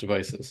on those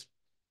devices.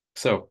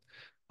 So,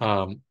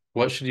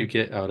 what should you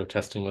get out of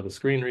testing with a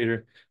screen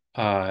reader?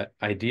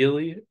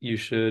 Ideally, you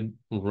should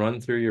run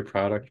through your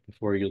product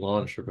before you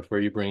launch or before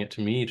you bring it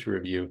to me to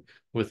review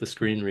with a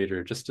screen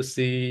reader just to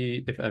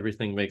see if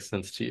everything makes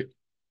sense to you.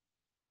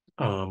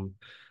 Um,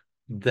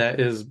 that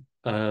is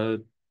a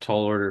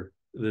tall order.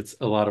 It's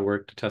a lot of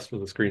work to test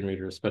with a screen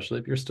reader, especially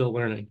if you're still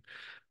learning.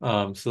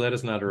 So that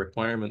is not a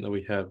requirement that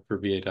we have for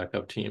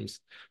VA.gov teams,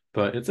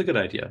 but it's a good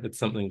idea. It's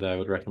something that I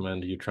would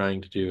recommend you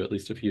trying to do at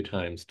least a few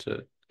times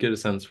to get a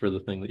sense for the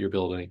thing that you're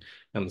building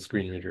and the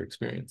screen reader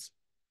experience.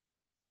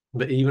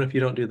 But even if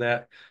you don't do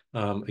that,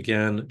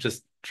 again,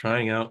 just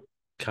trying out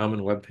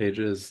common web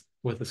pages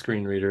with a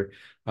screen reader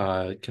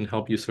can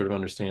help you sort of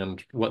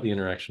understand what the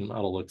interaction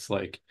model looks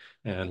like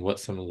and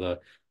what some of the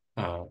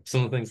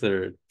things that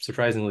are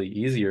surprisingly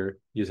easier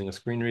using a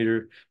screen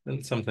reader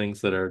and some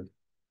things that are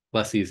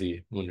less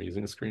easy when you're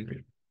using a screen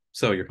reader.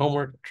 So your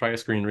homework, try a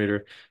screen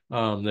reader.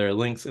 There are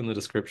links in the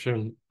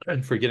description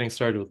and for getting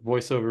started with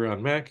VoiceOver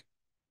on Mac,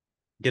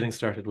 getting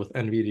started with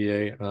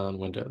NVDA on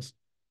Windows.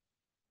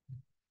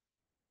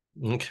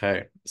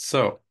 Okay,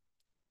 so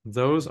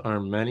those are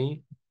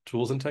many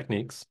tools and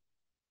techniques,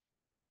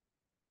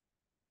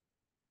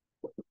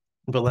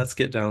 but let's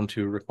get down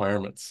to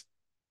requirements.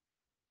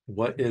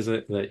 What is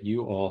it that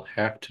you all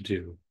have to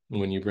do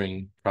when you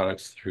bring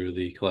products through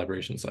the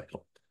collaboration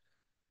cycle?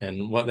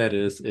 And what that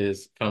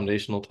is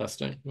foundational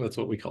testing. That's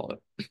what we call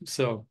it.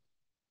 So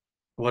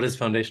what is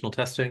foundational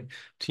testing?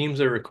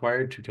 Teams are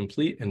required to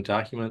complete and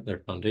document their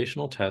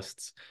foundational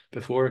tests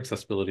before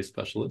accessibility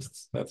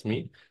specialists, that's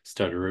me,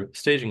 start a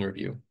staging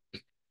review.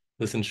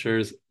 This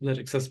ensures that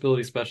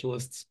accessibility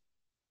specialists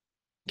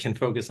can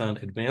focus on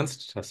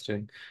advanced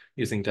testing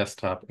using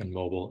desktop and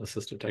mobile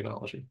assistive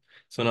technology.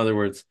 So in other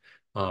words,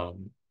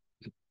 um,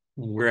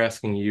 we're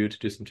asking you to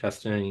do some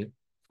testing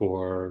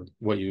for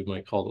what you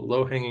might call the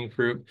low-hanging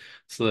fruit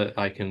so that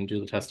I can do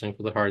the testing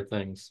for the hard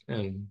things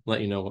and let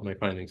you know what my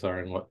findings are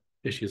and what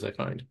issues I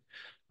find.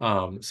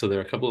 So there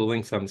are a couple of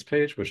links on this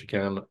page, which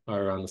again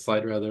are on the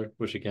slide rather,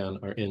 which again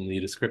are in the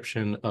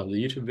description of the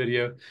YouTube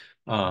video.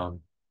 I'll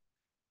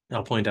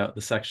point out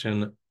the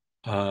section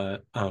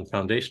on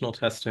foundational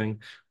testing,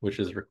 which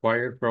is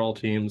required for all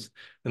teams,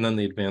 and then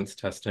the advanced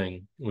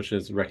testing, which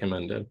is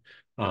recommended.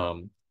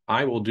 Um,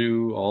 I will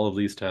do all of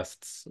these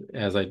tests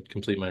as I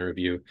complete my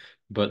review,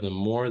 but the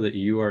more that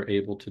you are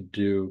able to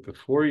do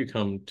before you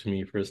come to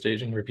me for a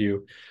staging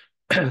review,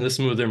 the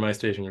smoother my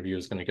staging review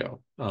is going to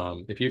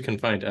go. If you can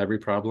find every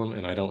problem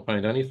and I don't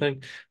find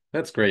anything,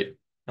 that's great.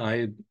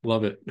 I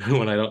love it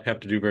when I don't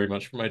have to do very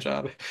much for my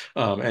job.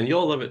 And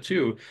you'll love it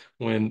too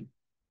when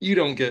you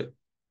don't get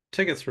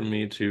tickets from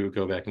me to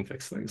go back and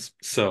fix things.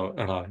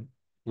 So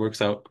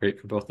works out great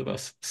for both of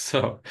us.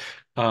 So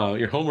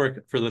your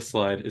homework for this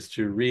slide is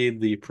to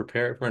read the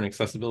Prepare for an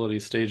Accessibility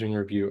Staging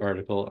Review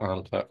article on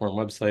the platform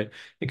website.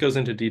 It goes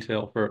into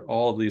detail for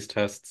all of these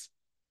tests,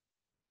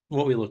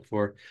 what we look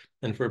for.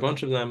 And for a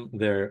bunch of them,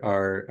 there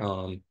are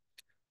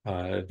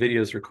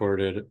videos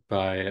recorded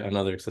by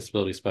another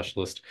accessibility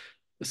specialist,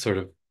 sort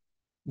of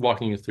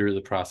walking you through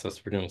the process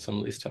for doing some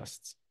of these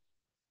tests.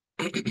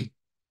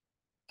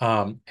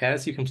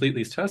 As you complete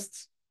these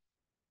tests,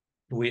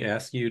 we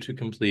ask you to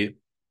complete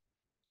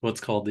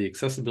what's called the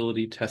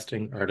accessibility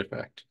testing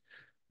artifact.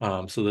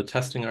 So the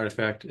testing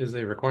artifact is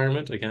a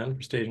requirement, again,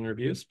 for staging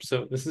reviews.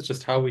 So this is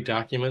just how we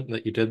document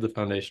that you did the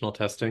foundational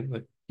testing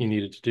that you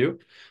needed to do.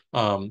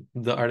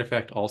 The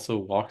artifact also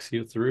walks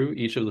you through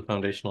each of the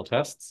foundational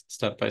tests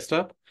step by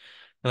step.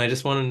 And I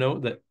just want to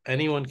note that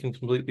anyone can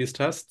complete these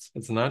tests.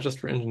 It's not just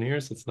for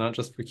engineers. It's not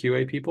just for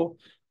QA people.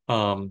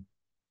 All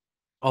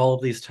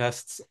of these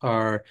tests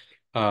are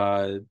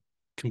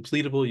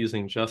completable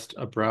using just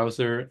a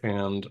browser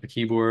and a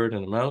keyboard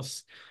and a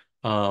mouse.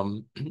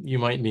 You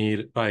might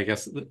need, I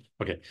guess,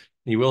 okay,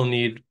 you will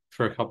need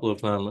for a couple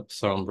of them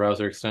some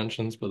browser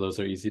extensions, but those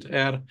are easy to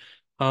add.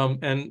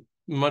 And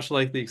much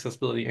like the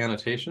accessibility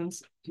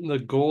annotations, the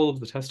goal of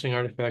the testing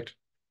artifact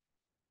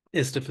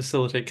is to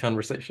facilitate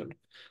conversation.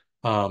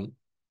 Um,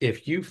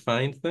 if you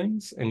find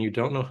things and you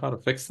don't know how to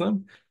fix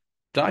them,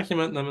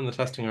 document them in the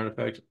testing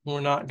artifact.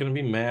 We're not going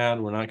to be mad.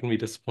 We're not going to be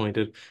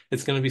disappointed.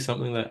 It's going to be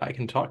something that I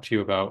can talk to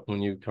you about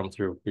when you come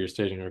through for your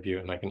staging review,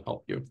 and I can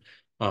help you.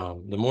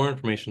 The more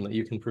information that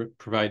you can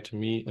provide to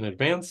me in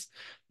advance,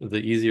 the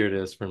easier it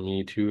is for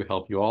me to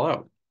help you all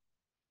out.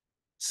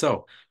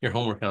 So your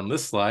homework on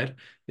this slide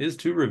is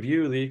to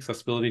review the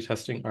accessibility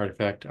testing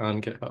artifact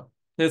on GitHub.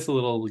 It's a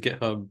little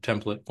GitHub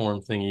template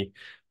form thingy,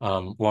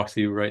 walks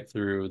you right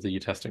through the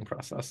testing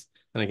process.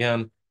 And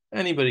again,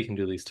 anybody can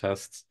do these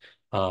tests.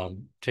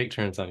 Take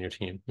turns on your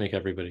team, make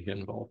everybody get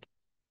involved.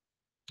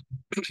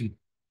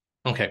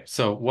 Okay,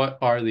 so what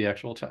are the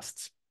actual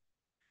tests?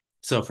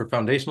 So for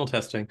foundational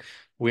testing,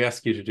 we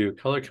ask you to do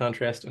color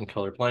contrast and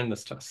color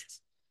blindness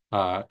tests.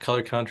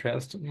 Color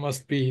contrast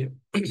must be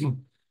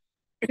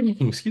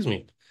excuse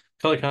me,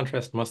 color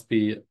contrast must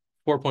be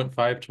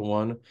 4.5 to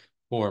 1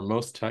 for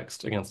most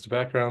text against a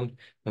background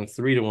and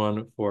 3 to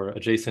 1 for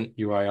adjacent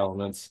UI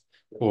elements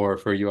or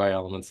for UI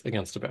elements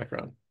against a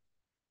background.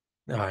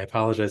 I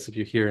apologize if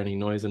you hear any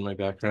noise in my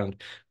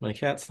background. My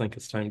cats think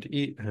it's time to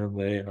eat and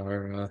they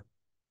are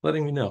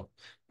letting me know.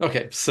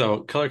 Okay,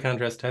 so color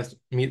contrast tests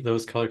meet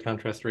those color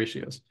contrast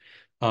ratios.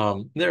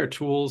 There are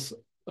tools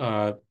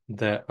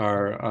that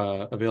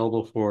are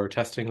available for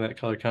testing that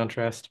color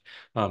contrast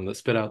that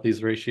spit out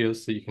these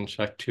ratios so you can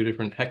check two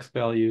different hex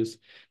values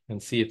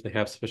and see if they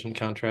have sufficient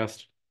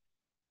contrast.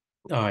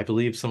 I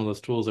believe some of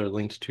those tools are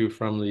linked to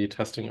from the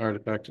testing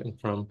artifact and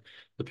from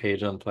the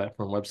page on the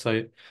platform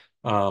website.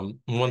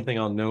 One thing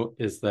I'll note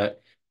is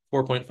that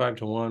 4.5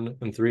 to 1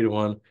 and 3 to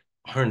 1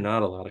 are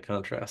not a lot of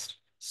contrast.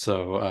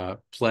 So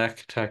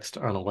black text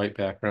on a white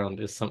background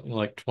is something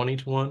like 20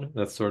 to 1.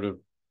 That's sort of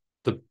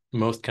the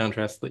most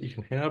contrast that you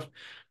can have.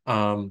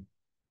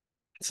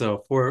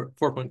 So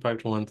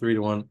 4.5 to 1, 3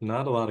 to 1,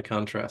 not a lot of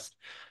contrast.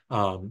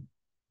 Um,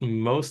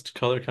 Most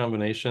color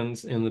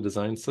combinations in the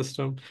design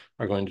system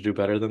are going to do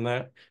better than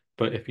that.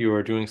 But if you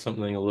are doing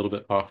something a little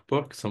bit off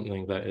book,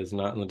 something that is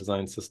not in the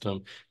design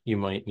system, you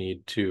might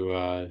need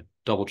to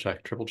double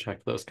check, triple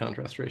check those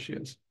contrast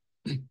ratios.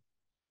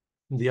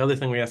 The other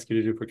thing we ask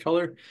you to do for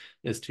color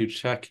is to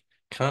check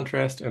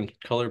contrast and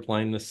color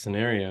blindness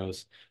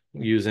scenarios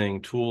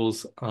using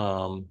tools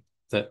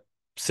that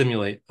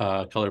simulate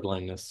color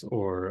blindness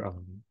or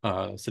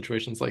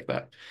situations like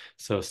that.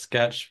 So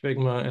Sketch,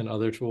 Figma, and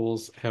other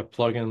tools have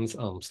plugins.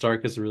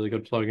 Stark is a really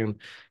good plugin.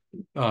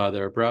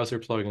 There are browser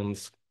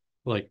plugins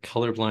like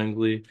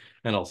Colorblindly,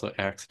 and also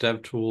Axe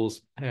DevTools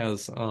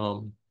has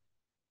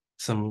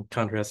some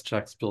contrast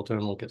checks built in.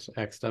 We'll get to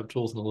Axe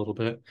DevTools in a little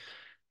bit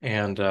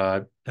and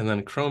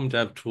then Chrome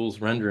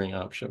DevTools rendering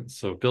options.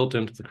 So built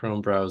into the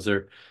Chrome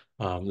browser,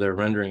 there are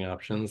rendering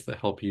options that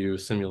help you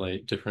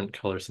simulate different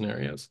color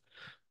scenarios.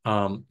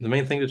 The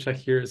main thing to check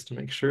here is to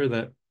make sure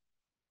that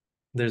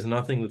there's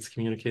nothing that's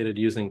communicated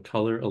using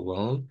color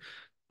alone.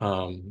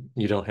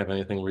 You don't have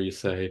anything where you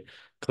say,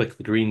 click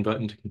the green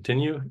button to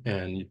continue,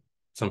 and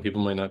some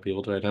people might not be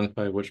able to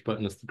identify which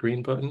button is the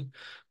green button.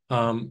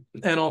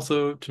 And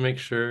also to make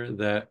sure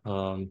that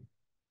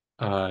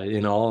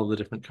in all of the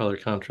different color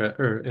contrast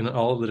or in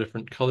all of the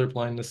different color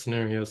blindness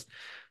scenarios,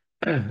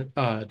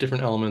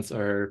 different elements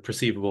are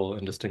perceivable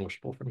and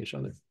distinguishable from each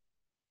other.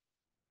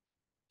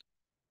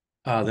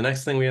 The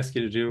next thing we ask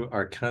you to do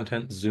are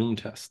content zoom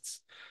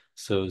tests.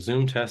 So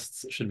zoom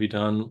tests should be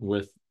done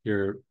with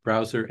your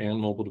browser and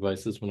mobile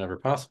devices whenever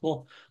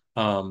possible.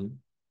 The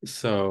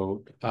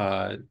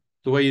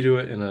way you do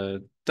it in a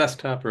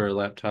desktop or a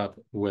laptop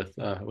with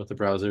a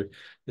browser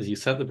is you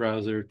set the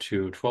browser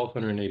to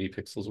 1280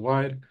 pixels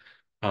wide,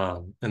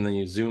 and then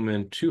you zoom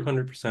in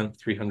 200%,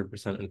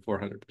 300%, and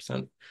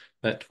 400%.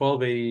 That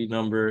 1280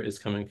 number is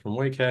coming from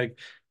WCAG.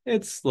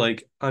 It's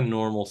like a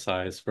normal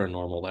size for a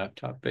normal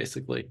laptop,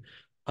 basically.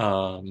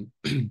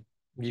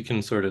 You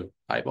can sort of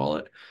eyeball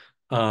it.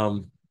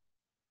 So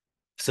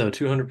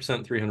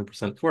 200%,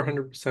 300%,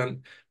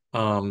 400%.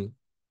 Um,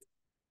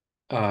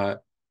 uh,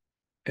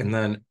 and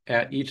then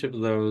at each of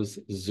those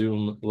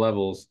zoom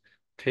levels,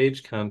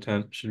 page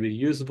content should be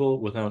usable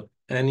without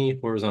any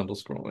horizontal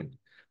scrolling.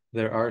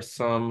 There are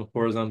some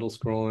horizontal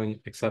scrolling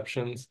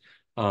exceptions.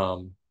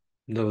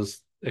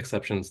 Those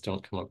exceptions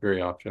don't come up very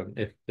often.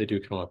 If they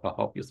do come up, I'll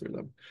help you through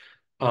them.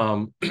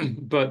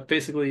 But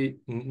basically,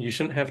 you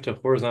shouldn't have to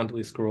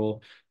horizontally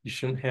scroll. You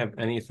shouldn't have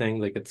anything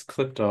that gets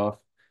clipped off.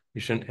 You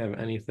shouldn't have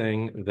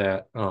anything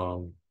that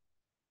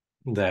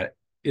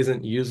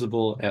isn't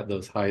usable at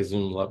those high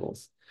zoom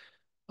levels.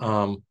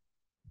 400%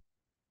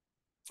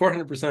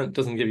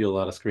 doesn't give you a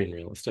lot of screen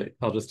real estate.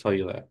 I'll just tell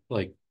you that.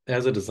 Like,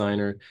 as a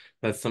designer,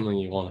 that's something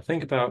you want to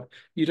think about.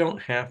 You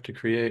don't have to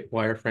create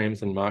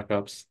wireframes and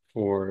mockups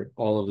for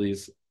all of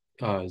these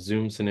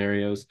Zoom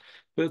scenarios,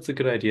 but it's a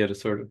good idea to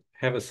sort of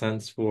have a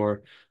sense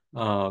for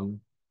um,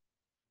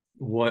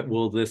 what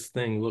will this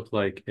thing look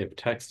like if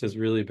text is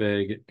really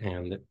big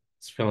and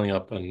it's filling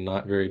up a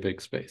not very big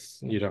space.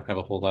 You don't have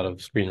a whole lot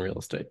of screen real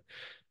estate.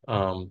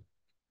 Um,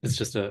 it's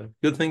just a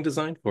good thing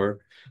designed for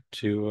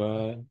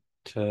to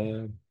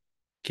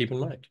keep in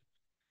mind.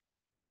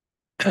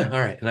 All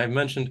right, and I've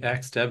mentioned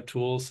Axe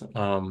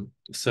DevTools.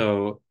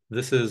 So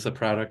this is a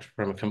product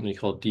from a company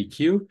called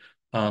DQ.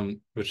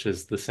 which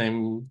is the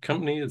same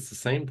company, it's the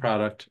same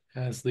product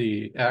as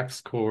the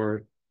Axe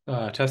Core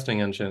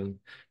testing engine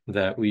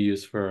that we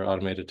use for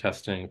automated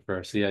testing for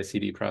our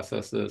CI/CD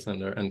processes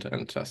and our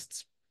end-to-end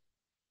tests.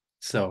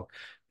 So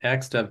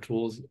Axe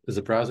DevTools is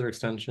a browser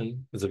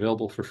extension. It's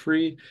available for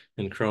free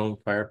in Chrome,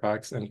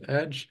 Firefox, and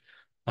Edge.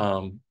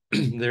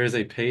 There is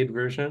a paid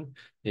version.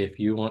 If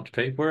you want to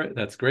pay for it,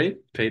 that's great.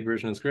 Paid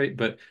version is great,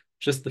 but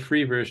just the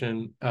free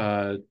version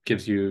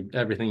gives you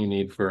everything you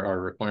need for our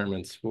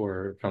requirements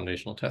for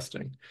foundational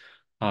testing.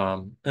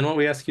 And what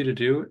we ask you to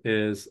do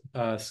is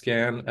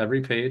scan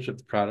every page of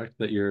the product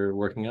that you're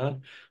working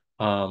on.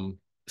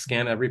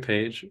 Scan every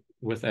page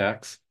with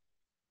Axe,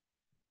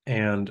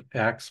 and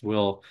Axe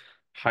will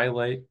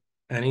highlight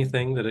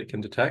anything that it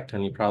can detect,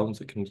 any problems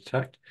it can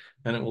detect,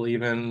 and it will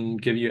even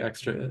give you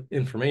extra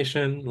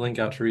information, link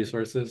out to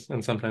resources,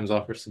 and sometimes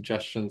offer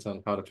suggestions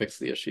on how to fix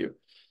the issue.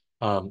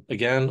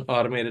 Again,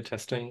 automated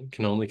testing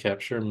can only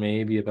capture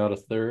maybe about a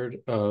third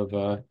of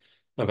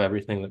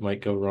everything that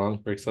might go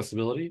wrong for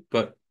accessibility,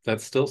 but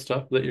that's still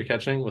stuff that you're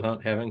catching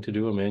without having to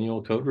do a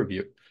manual code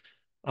review.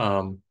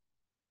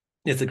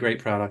 It's a great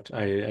product.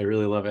 I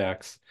really love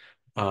Axe.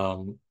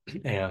 Um,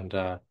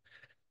 and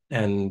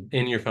and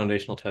in your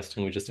foundational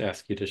testing, we just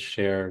ask you to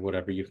share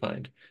whatever you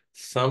find.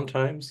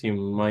 Sometimes you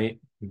might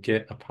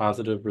get a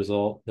positive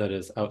result that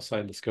is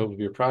outside the scope of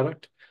your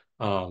product.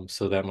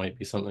 So that might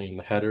be something in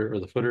the header or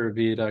the footer of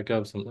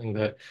VA.gov, something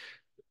that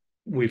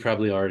we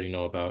probably already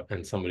know about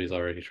and somebody's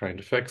already trying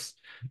to fix.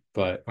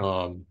 But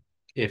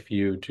if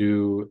you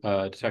do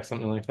detect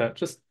something like that,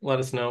 just let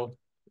us know.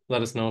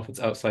 Let us know if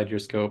it's outside your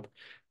scope.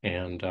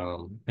 And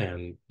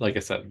like I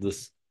said,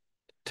 this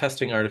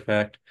testing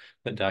artifact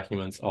that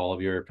documents all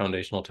of your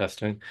foundational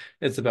testing.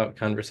 It's about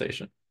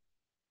conversation.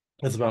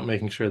 It's about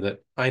making sure that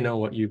I know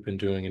what you've been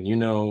doing and you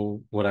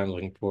know what I'm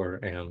looking for,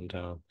 and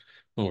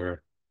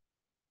we're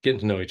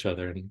getting to know each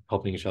other and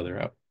helping each other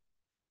out.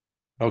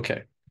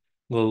 Okay.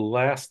 The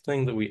last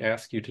thing that we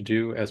ask you to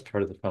do as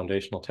part of the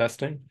foundational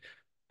testing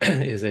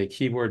is a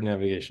keyboard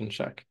navigation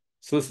check.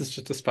 So this is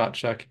just a spot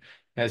check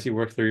as you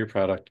work through your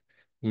product.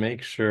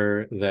 Make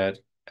sure that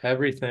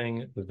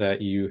everything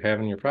that you have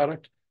in your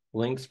product,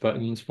 links,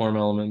 buttons, form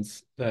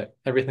elements, that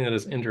everything that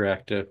is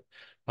interactive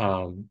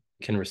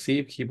can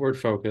receive keyboard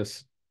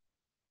focus,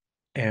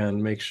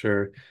 and make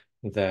sure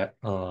that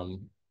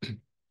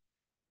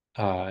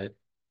uh,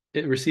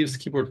 it receives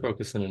keyboard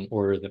focus in an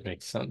order that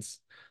makes sense.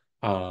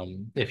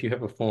 If you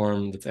have a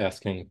form that's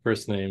asking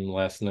first name,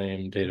 last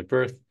name, date of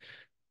birth,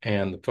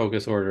 and the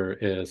focus order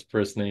is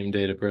first name,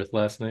 date of birth,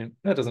 last name,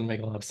 that doesn't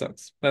make a lot of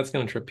sense. That's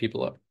going to trip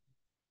people up.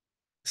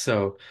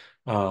 So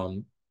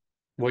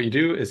what you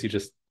do is you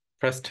just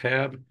press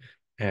tab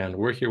and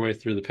work your way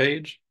through the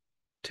page.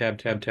 Tab,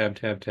 tab, tab,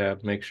 tab,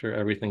 tab. Make sure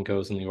everything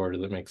goes in the order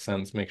that makes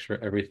sense. Make sure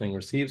everything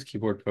receives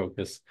keyboard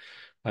focus.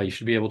 You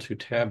should be able to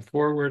tab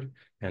forward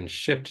and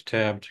shift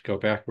tab to go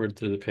backward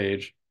through the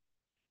page.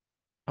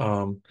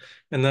 And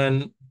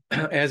then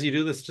as you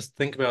do this, just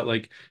think about,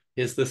 like,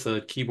 is this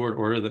a keyboard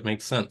order that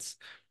makes sense?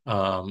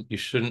 You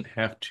shouldn't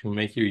have to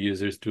make your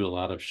users do a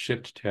lot of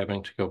shift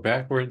tabbing to go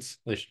backwards.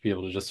 They should be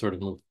able to just sort of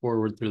move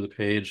forward through the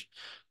page.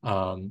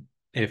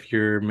 If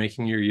you're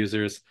making your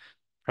users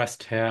press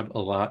tab a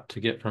lot to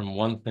get from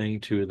one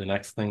thing to the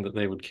next thing that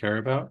they would care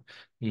about,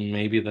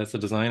 maybe that's a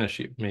design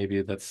issue.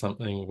 Maybe that's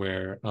something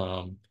where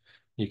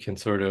you can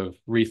sort of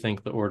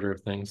rethink the order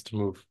of things to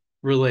move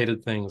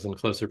related things in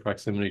closer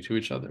proximity to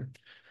each other.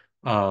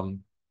 Um,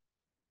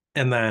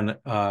 and then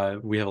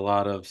we have a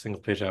lot of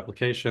single page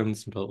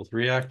applications built with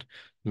React.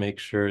 Make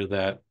sure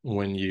that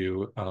when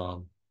you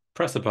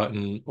press a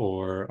button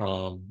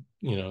or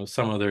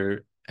some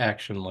other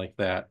action like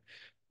that,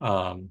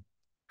 um,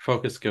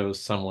 focus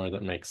goes somewhere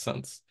that makes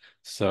sense.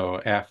 So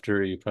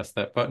after you press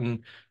that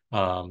button,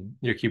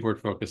 your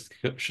keyboard focus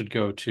should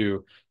go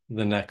to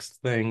the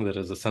next thing that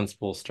is a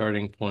sensible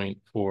starting point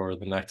for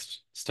the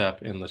next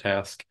step in the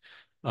task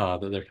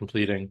that they're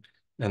completing.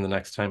 And the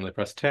next time they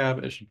press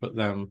tab, it should put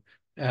them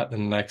at the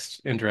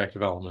next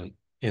interactive element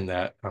in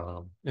that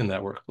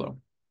workflow.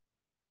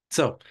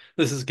 So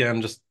this is,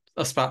 again, just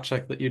a spot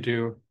check that you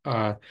do.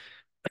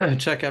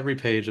 Check every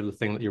page of the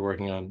thing that you're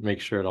working on. Make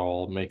sure it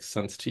all makes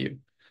sense to you.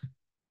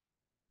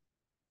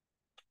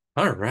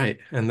 All right,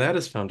 and that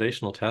is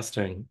foundational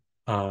testing.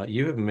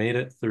 You have made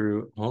it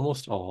through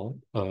almost all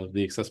of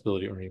the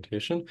accessibility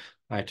orientation.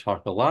 I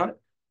talked a lot.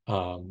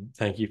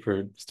 Thank you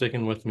for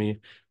sticking with me.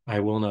 I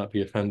will not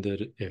be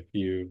offended if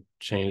you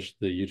change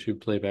the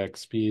YouTube playback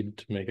speed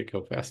to make it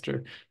go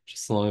faster,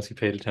 just as long as you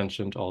paid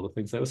attention to all the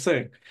things I was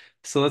saying.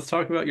 So let's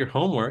talk about your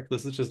homework.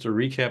 This is just a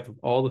recap of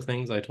all the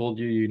things I told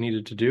you you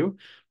needed to do.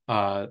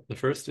 The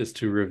first is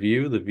to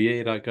review the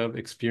VA.gov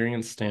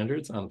experience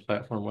standards on the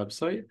platform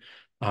website.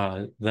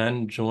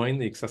 Then join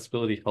the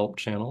accessibility help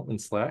channel in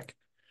Slack.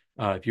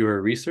 If you are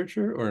a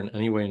researcher or in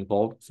any way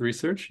involved with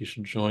research, you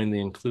should join the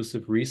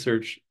inclusive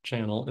research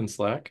channel in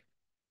Slack.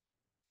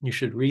 You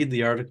should read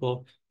the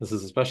article. This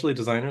is especially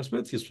designers,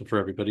 but it's useful for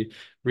everybody.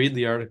 Read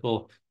the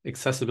article,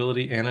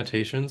 Accessibility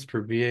Annotations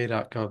for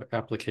VA.gov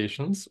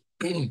Applications.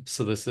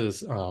 So this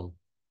is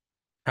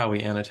how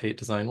we annotate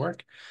design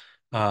work.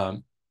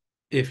 Um,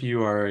 if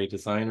you are a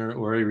designer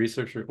or a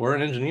researcher or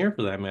an engineer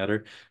for that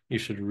matter, you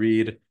should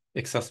read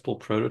Accessible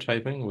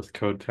Prototyping with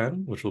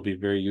CodePen, which will be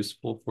very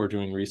useful for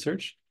doing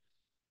research.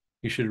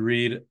 You should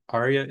read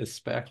Aria is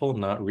Spackle,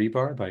 Not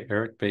Rebar by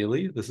Eric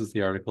Bailey. This is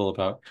the article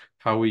about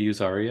how we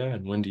use Aria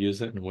and when to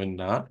use it and when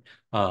not.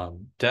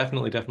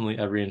 Definitely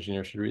every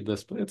engineer should read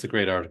this, but it's a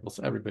great article,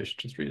 so everybody should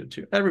just read it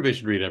too. Everybody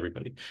should read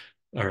everybody,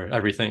 or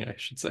everything, I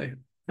should say.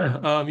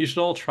 You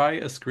should all try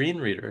a screen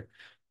reader.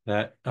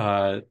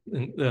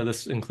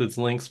 This includes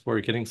links for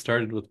getting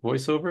started with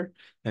VoiceOver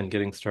and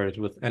getting started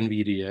with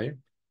NVDA.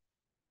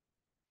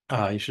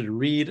 You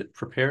should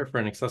prepare for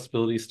an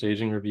accessibility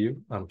staging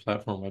review on a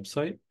platform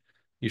website.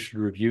 You should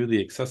review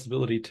the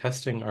accessibility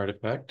testing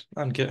artifact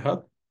on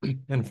GitHub.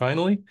 And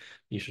finally,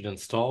 you should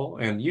install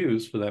and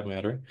use, for that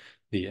matter,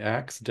 the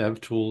Axe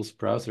DevTools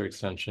browser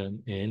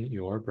extension in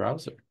your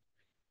browser.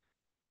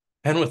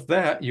 And with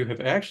that, you have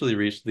actually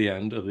reached the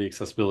end of the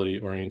accessibility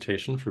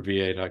orientation for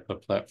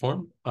VA.gov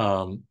platform.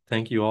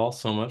 Thank you all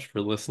so much for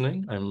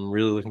listening. I'm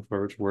really looking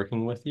forward to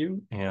working with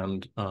you.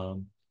 And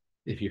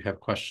if you have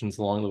questions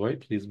along the way,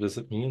 please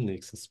visit me in the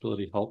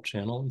accessibility help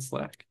channel in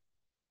Slack.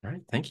 All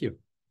right, thank you.